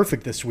pretty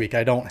perfect this week.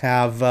 I don't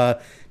have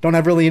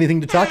really anything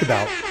to talk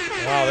about.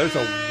 Wow,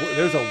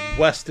 there's a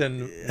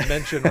Weston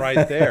mention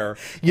right there.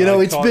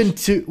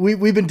 It's been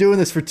we've been doing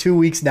this for 2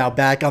 weeks now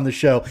back on the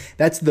show.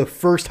 That's the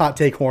first hot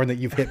take horn that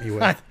you've hit me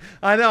with.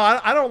 I know.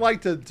 I don't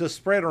like to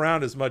spread it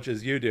around as much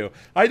as you do.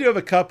 I do have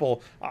a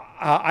couple.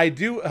 I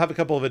do have a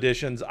couple of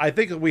additions. I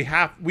think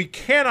we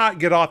cannot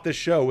get off this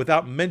show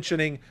without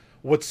mentioning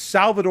what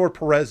Salvador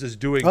Perez is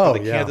doing for the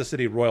Kansas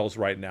City Royals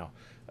right now.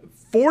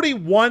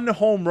 41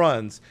 home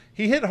runs.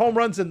 He hit home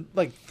runs in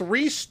like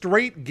 3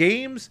 straight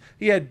games.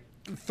 He had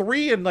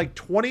 3 in like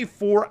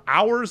 24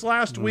 hours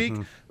last week.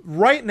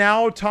 Right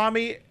now,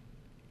 Tommy,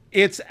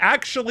 it's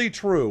actually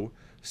true.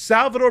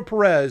 Salvador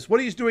Perez,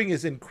 what he's doing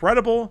is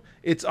incredible.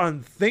 It's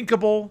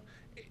unthinkable.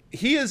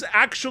 He is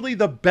actually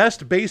the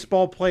best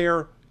baseball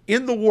player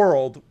in the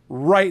world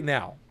right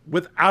now,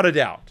 without a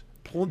doubt.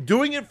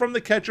 Doing it from the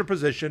catcher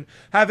position,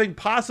 having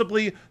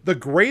possibly the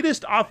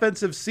greatest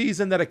offensive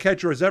season that a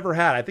catcher has ever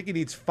had. I think he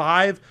needs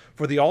 5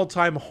 for the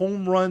all-time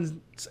home runs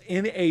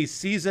in a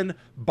season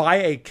by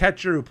a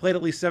catcher who played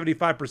at least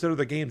 75% of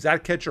the games.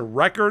 That catcher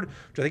record,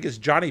 which I think is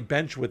Johnny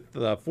Bench with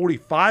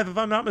 45, if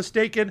I'm not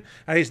mistaken.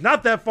 And he's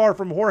not that far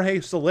from Jorge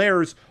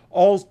Soler's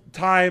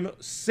all-time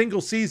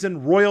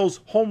single-season Royals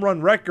home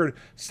run record.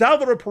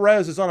 Salvador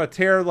Perez is on a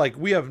tear like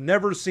we have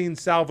never seen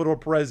Salvador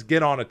Perez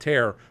get on a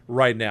tear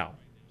right now.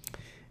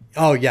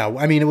 Oh, yeah.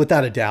 I mean,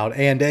 without a doubt.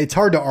 And it's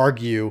hard to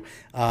argue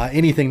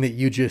anything that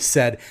you just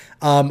said.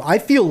 I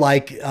feel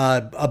like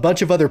a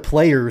bunch of other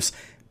players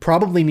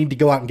probably need to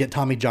go out and get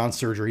Tommy John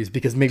surgeries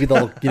because maybe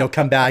they'll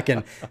come back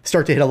and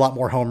start to hit a lot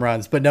more home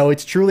runs. But no,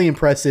 it's truly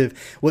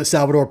impressive what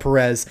Salvador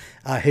Perez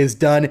has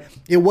done.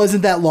 It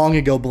wasn't that long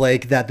ago,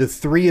 Blake, that the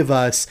three of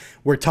us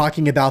were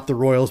talking about the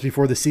Royals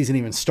before the season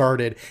even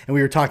started. And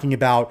we were talking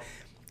about,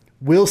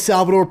 will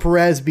Salvador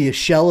Perez be a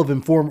shell of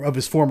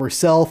his former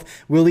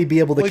self? Will he be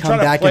able to come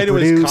back and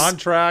produce? His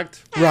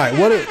contract. Right.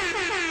 What a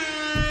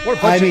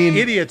bunch of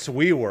idiots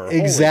we were.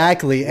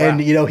 Exactly. And,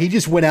 he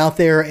just went out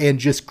there and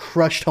just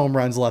crushed home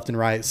runs left and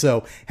right.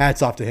 So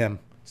hats off to him.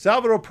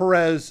 Salvador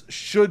Perez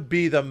should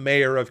be the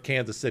mayor of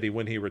Kansas City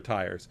when he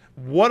retires.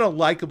 What a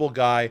likable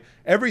guy.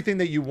 Everything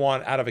that you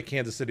want out of a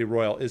Kansas City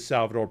Royal is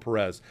Salvador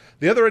Perez.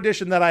 The other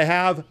addition that I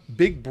have,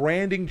 big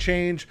branding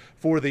change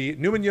for the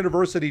Newman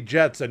University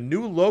Jets. A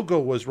new logo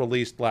was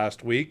released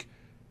last week.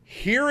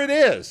 Here it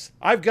is.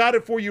 I've got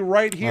it for you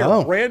right here.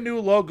 Oh. Brand new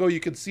logo. You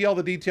can see all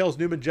the details,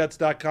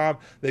 newmanjets.com.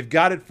 They've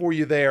got it for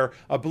you there.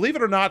 Believe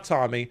it or not,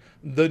 Tommy,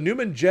 the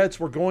Newman Jets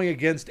were going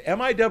against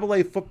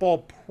MIAA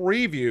football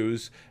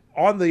previews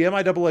on the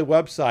MIAA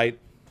website.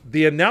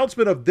 The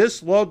announcement of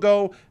this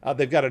logo,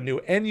 they've got a new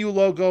NU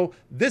logo.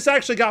 This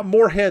actually got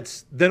more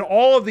hits than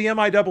all of the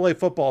MIAA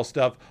football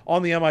stuff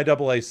on the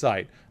MIAA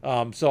site.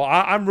 So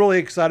I'm really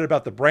excited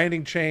about the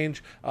branding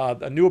change.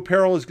 A new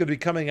apparel is going to be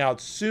coming out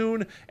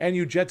soon.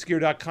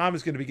 NUJetsgear.com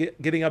is going to be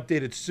getting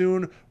updated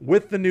soon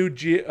with the new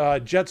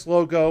Jets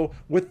logo,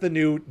 with the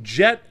new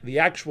Jet, the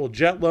actual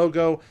Jet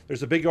logo.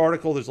 There's a big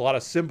article. There's a lot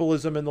of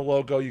symbolism in the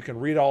logo. You can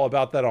read all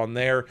about that on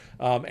there.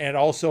 And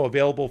also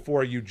available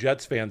for you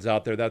Jets fans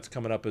out there. That's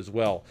coming up as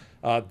well.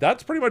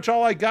 That's pretty much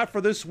all I got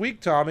for this week,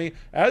 Tommy.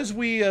 As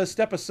we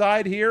step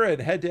aside here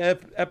and head to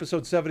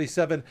episode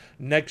 77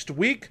 next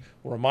week,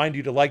 we'll remind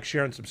you to like,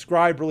 share, and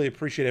subscribe. Really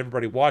appreciate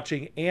everybody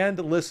watching and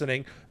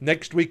listening.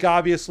 Next week,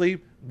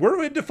 obviously,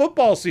 we're into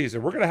football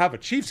season. We're going to have a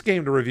Chiefs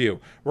game to review.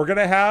 We're going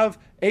to have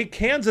a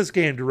Kansas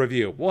game to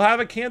review. We'll have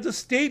a Kansas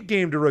State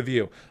game to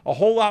review. A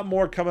whole lot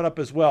more coming up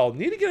as well.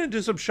 Need to get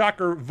into some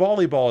Shocker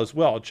volleyball as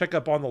well. Check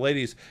up on the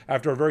ladies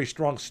after a very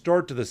strong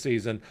start to the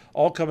season.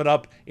 All coming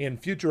up in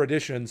future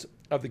editions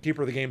of the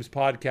Keeper of the Games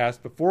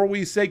podcast. Before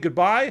we say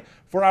goodbye,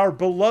 for our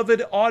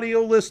beloved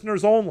audio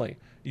listeners only,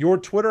 your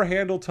Twitter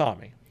handle,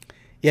 Tommy.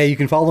 Yeah, you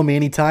can follow me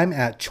anytime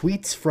at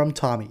Tweets from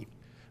Tommy.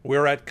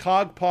 We're at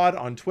CogPod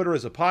on Twitter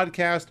as a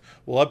podcast.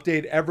 We'll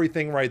update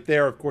everything right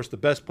there. Of course, the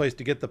best place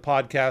to get the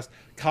podcast,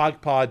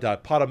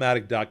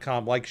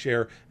 cogpod.podomatic.com. Like,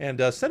 share,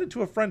 and send it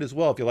to a friend as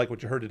well if you like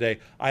what you heard today.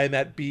 I am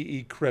at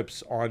BE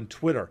Cripps on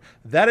Twitter.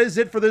 That is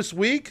it for this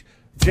week.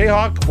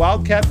 Jayhawk,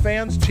 Wildcat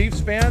fans,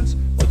 Chiefs fans,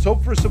 let's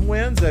hope for some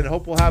wins and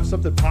hope we'll have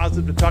something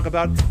positive to talk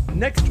about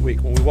next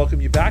week when we welcome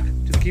you back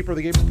to the Keeper of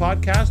the Games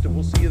podcast, and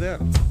we'll see you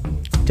then.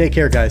 Take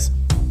care, guys.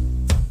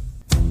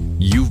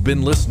 You've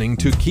been listening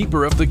to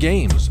Keeper of the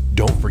Games.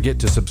 Don't forget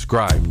to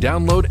subscribe,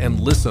 download, and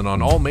listen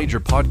on all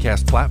major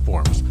podcast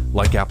platforms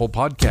like Apple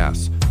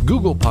Podcasts,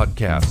 Google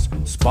Podcasts,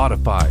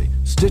 Spotify,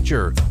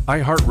 Stitcher,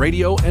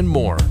 iHeartRadio, and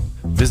more.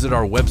 Visit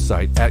our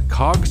website at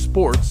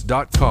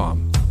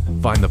cogsports.com.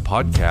 Find the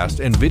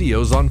podcast and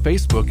videos on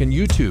Facebook and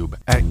YouTube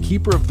at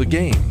Keeper of the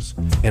Games,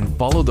 and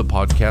follow the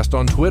podcast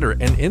on Twitter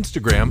and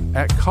Instagram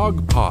at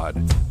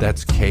COGPod.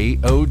 That's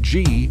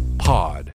KOG Pod.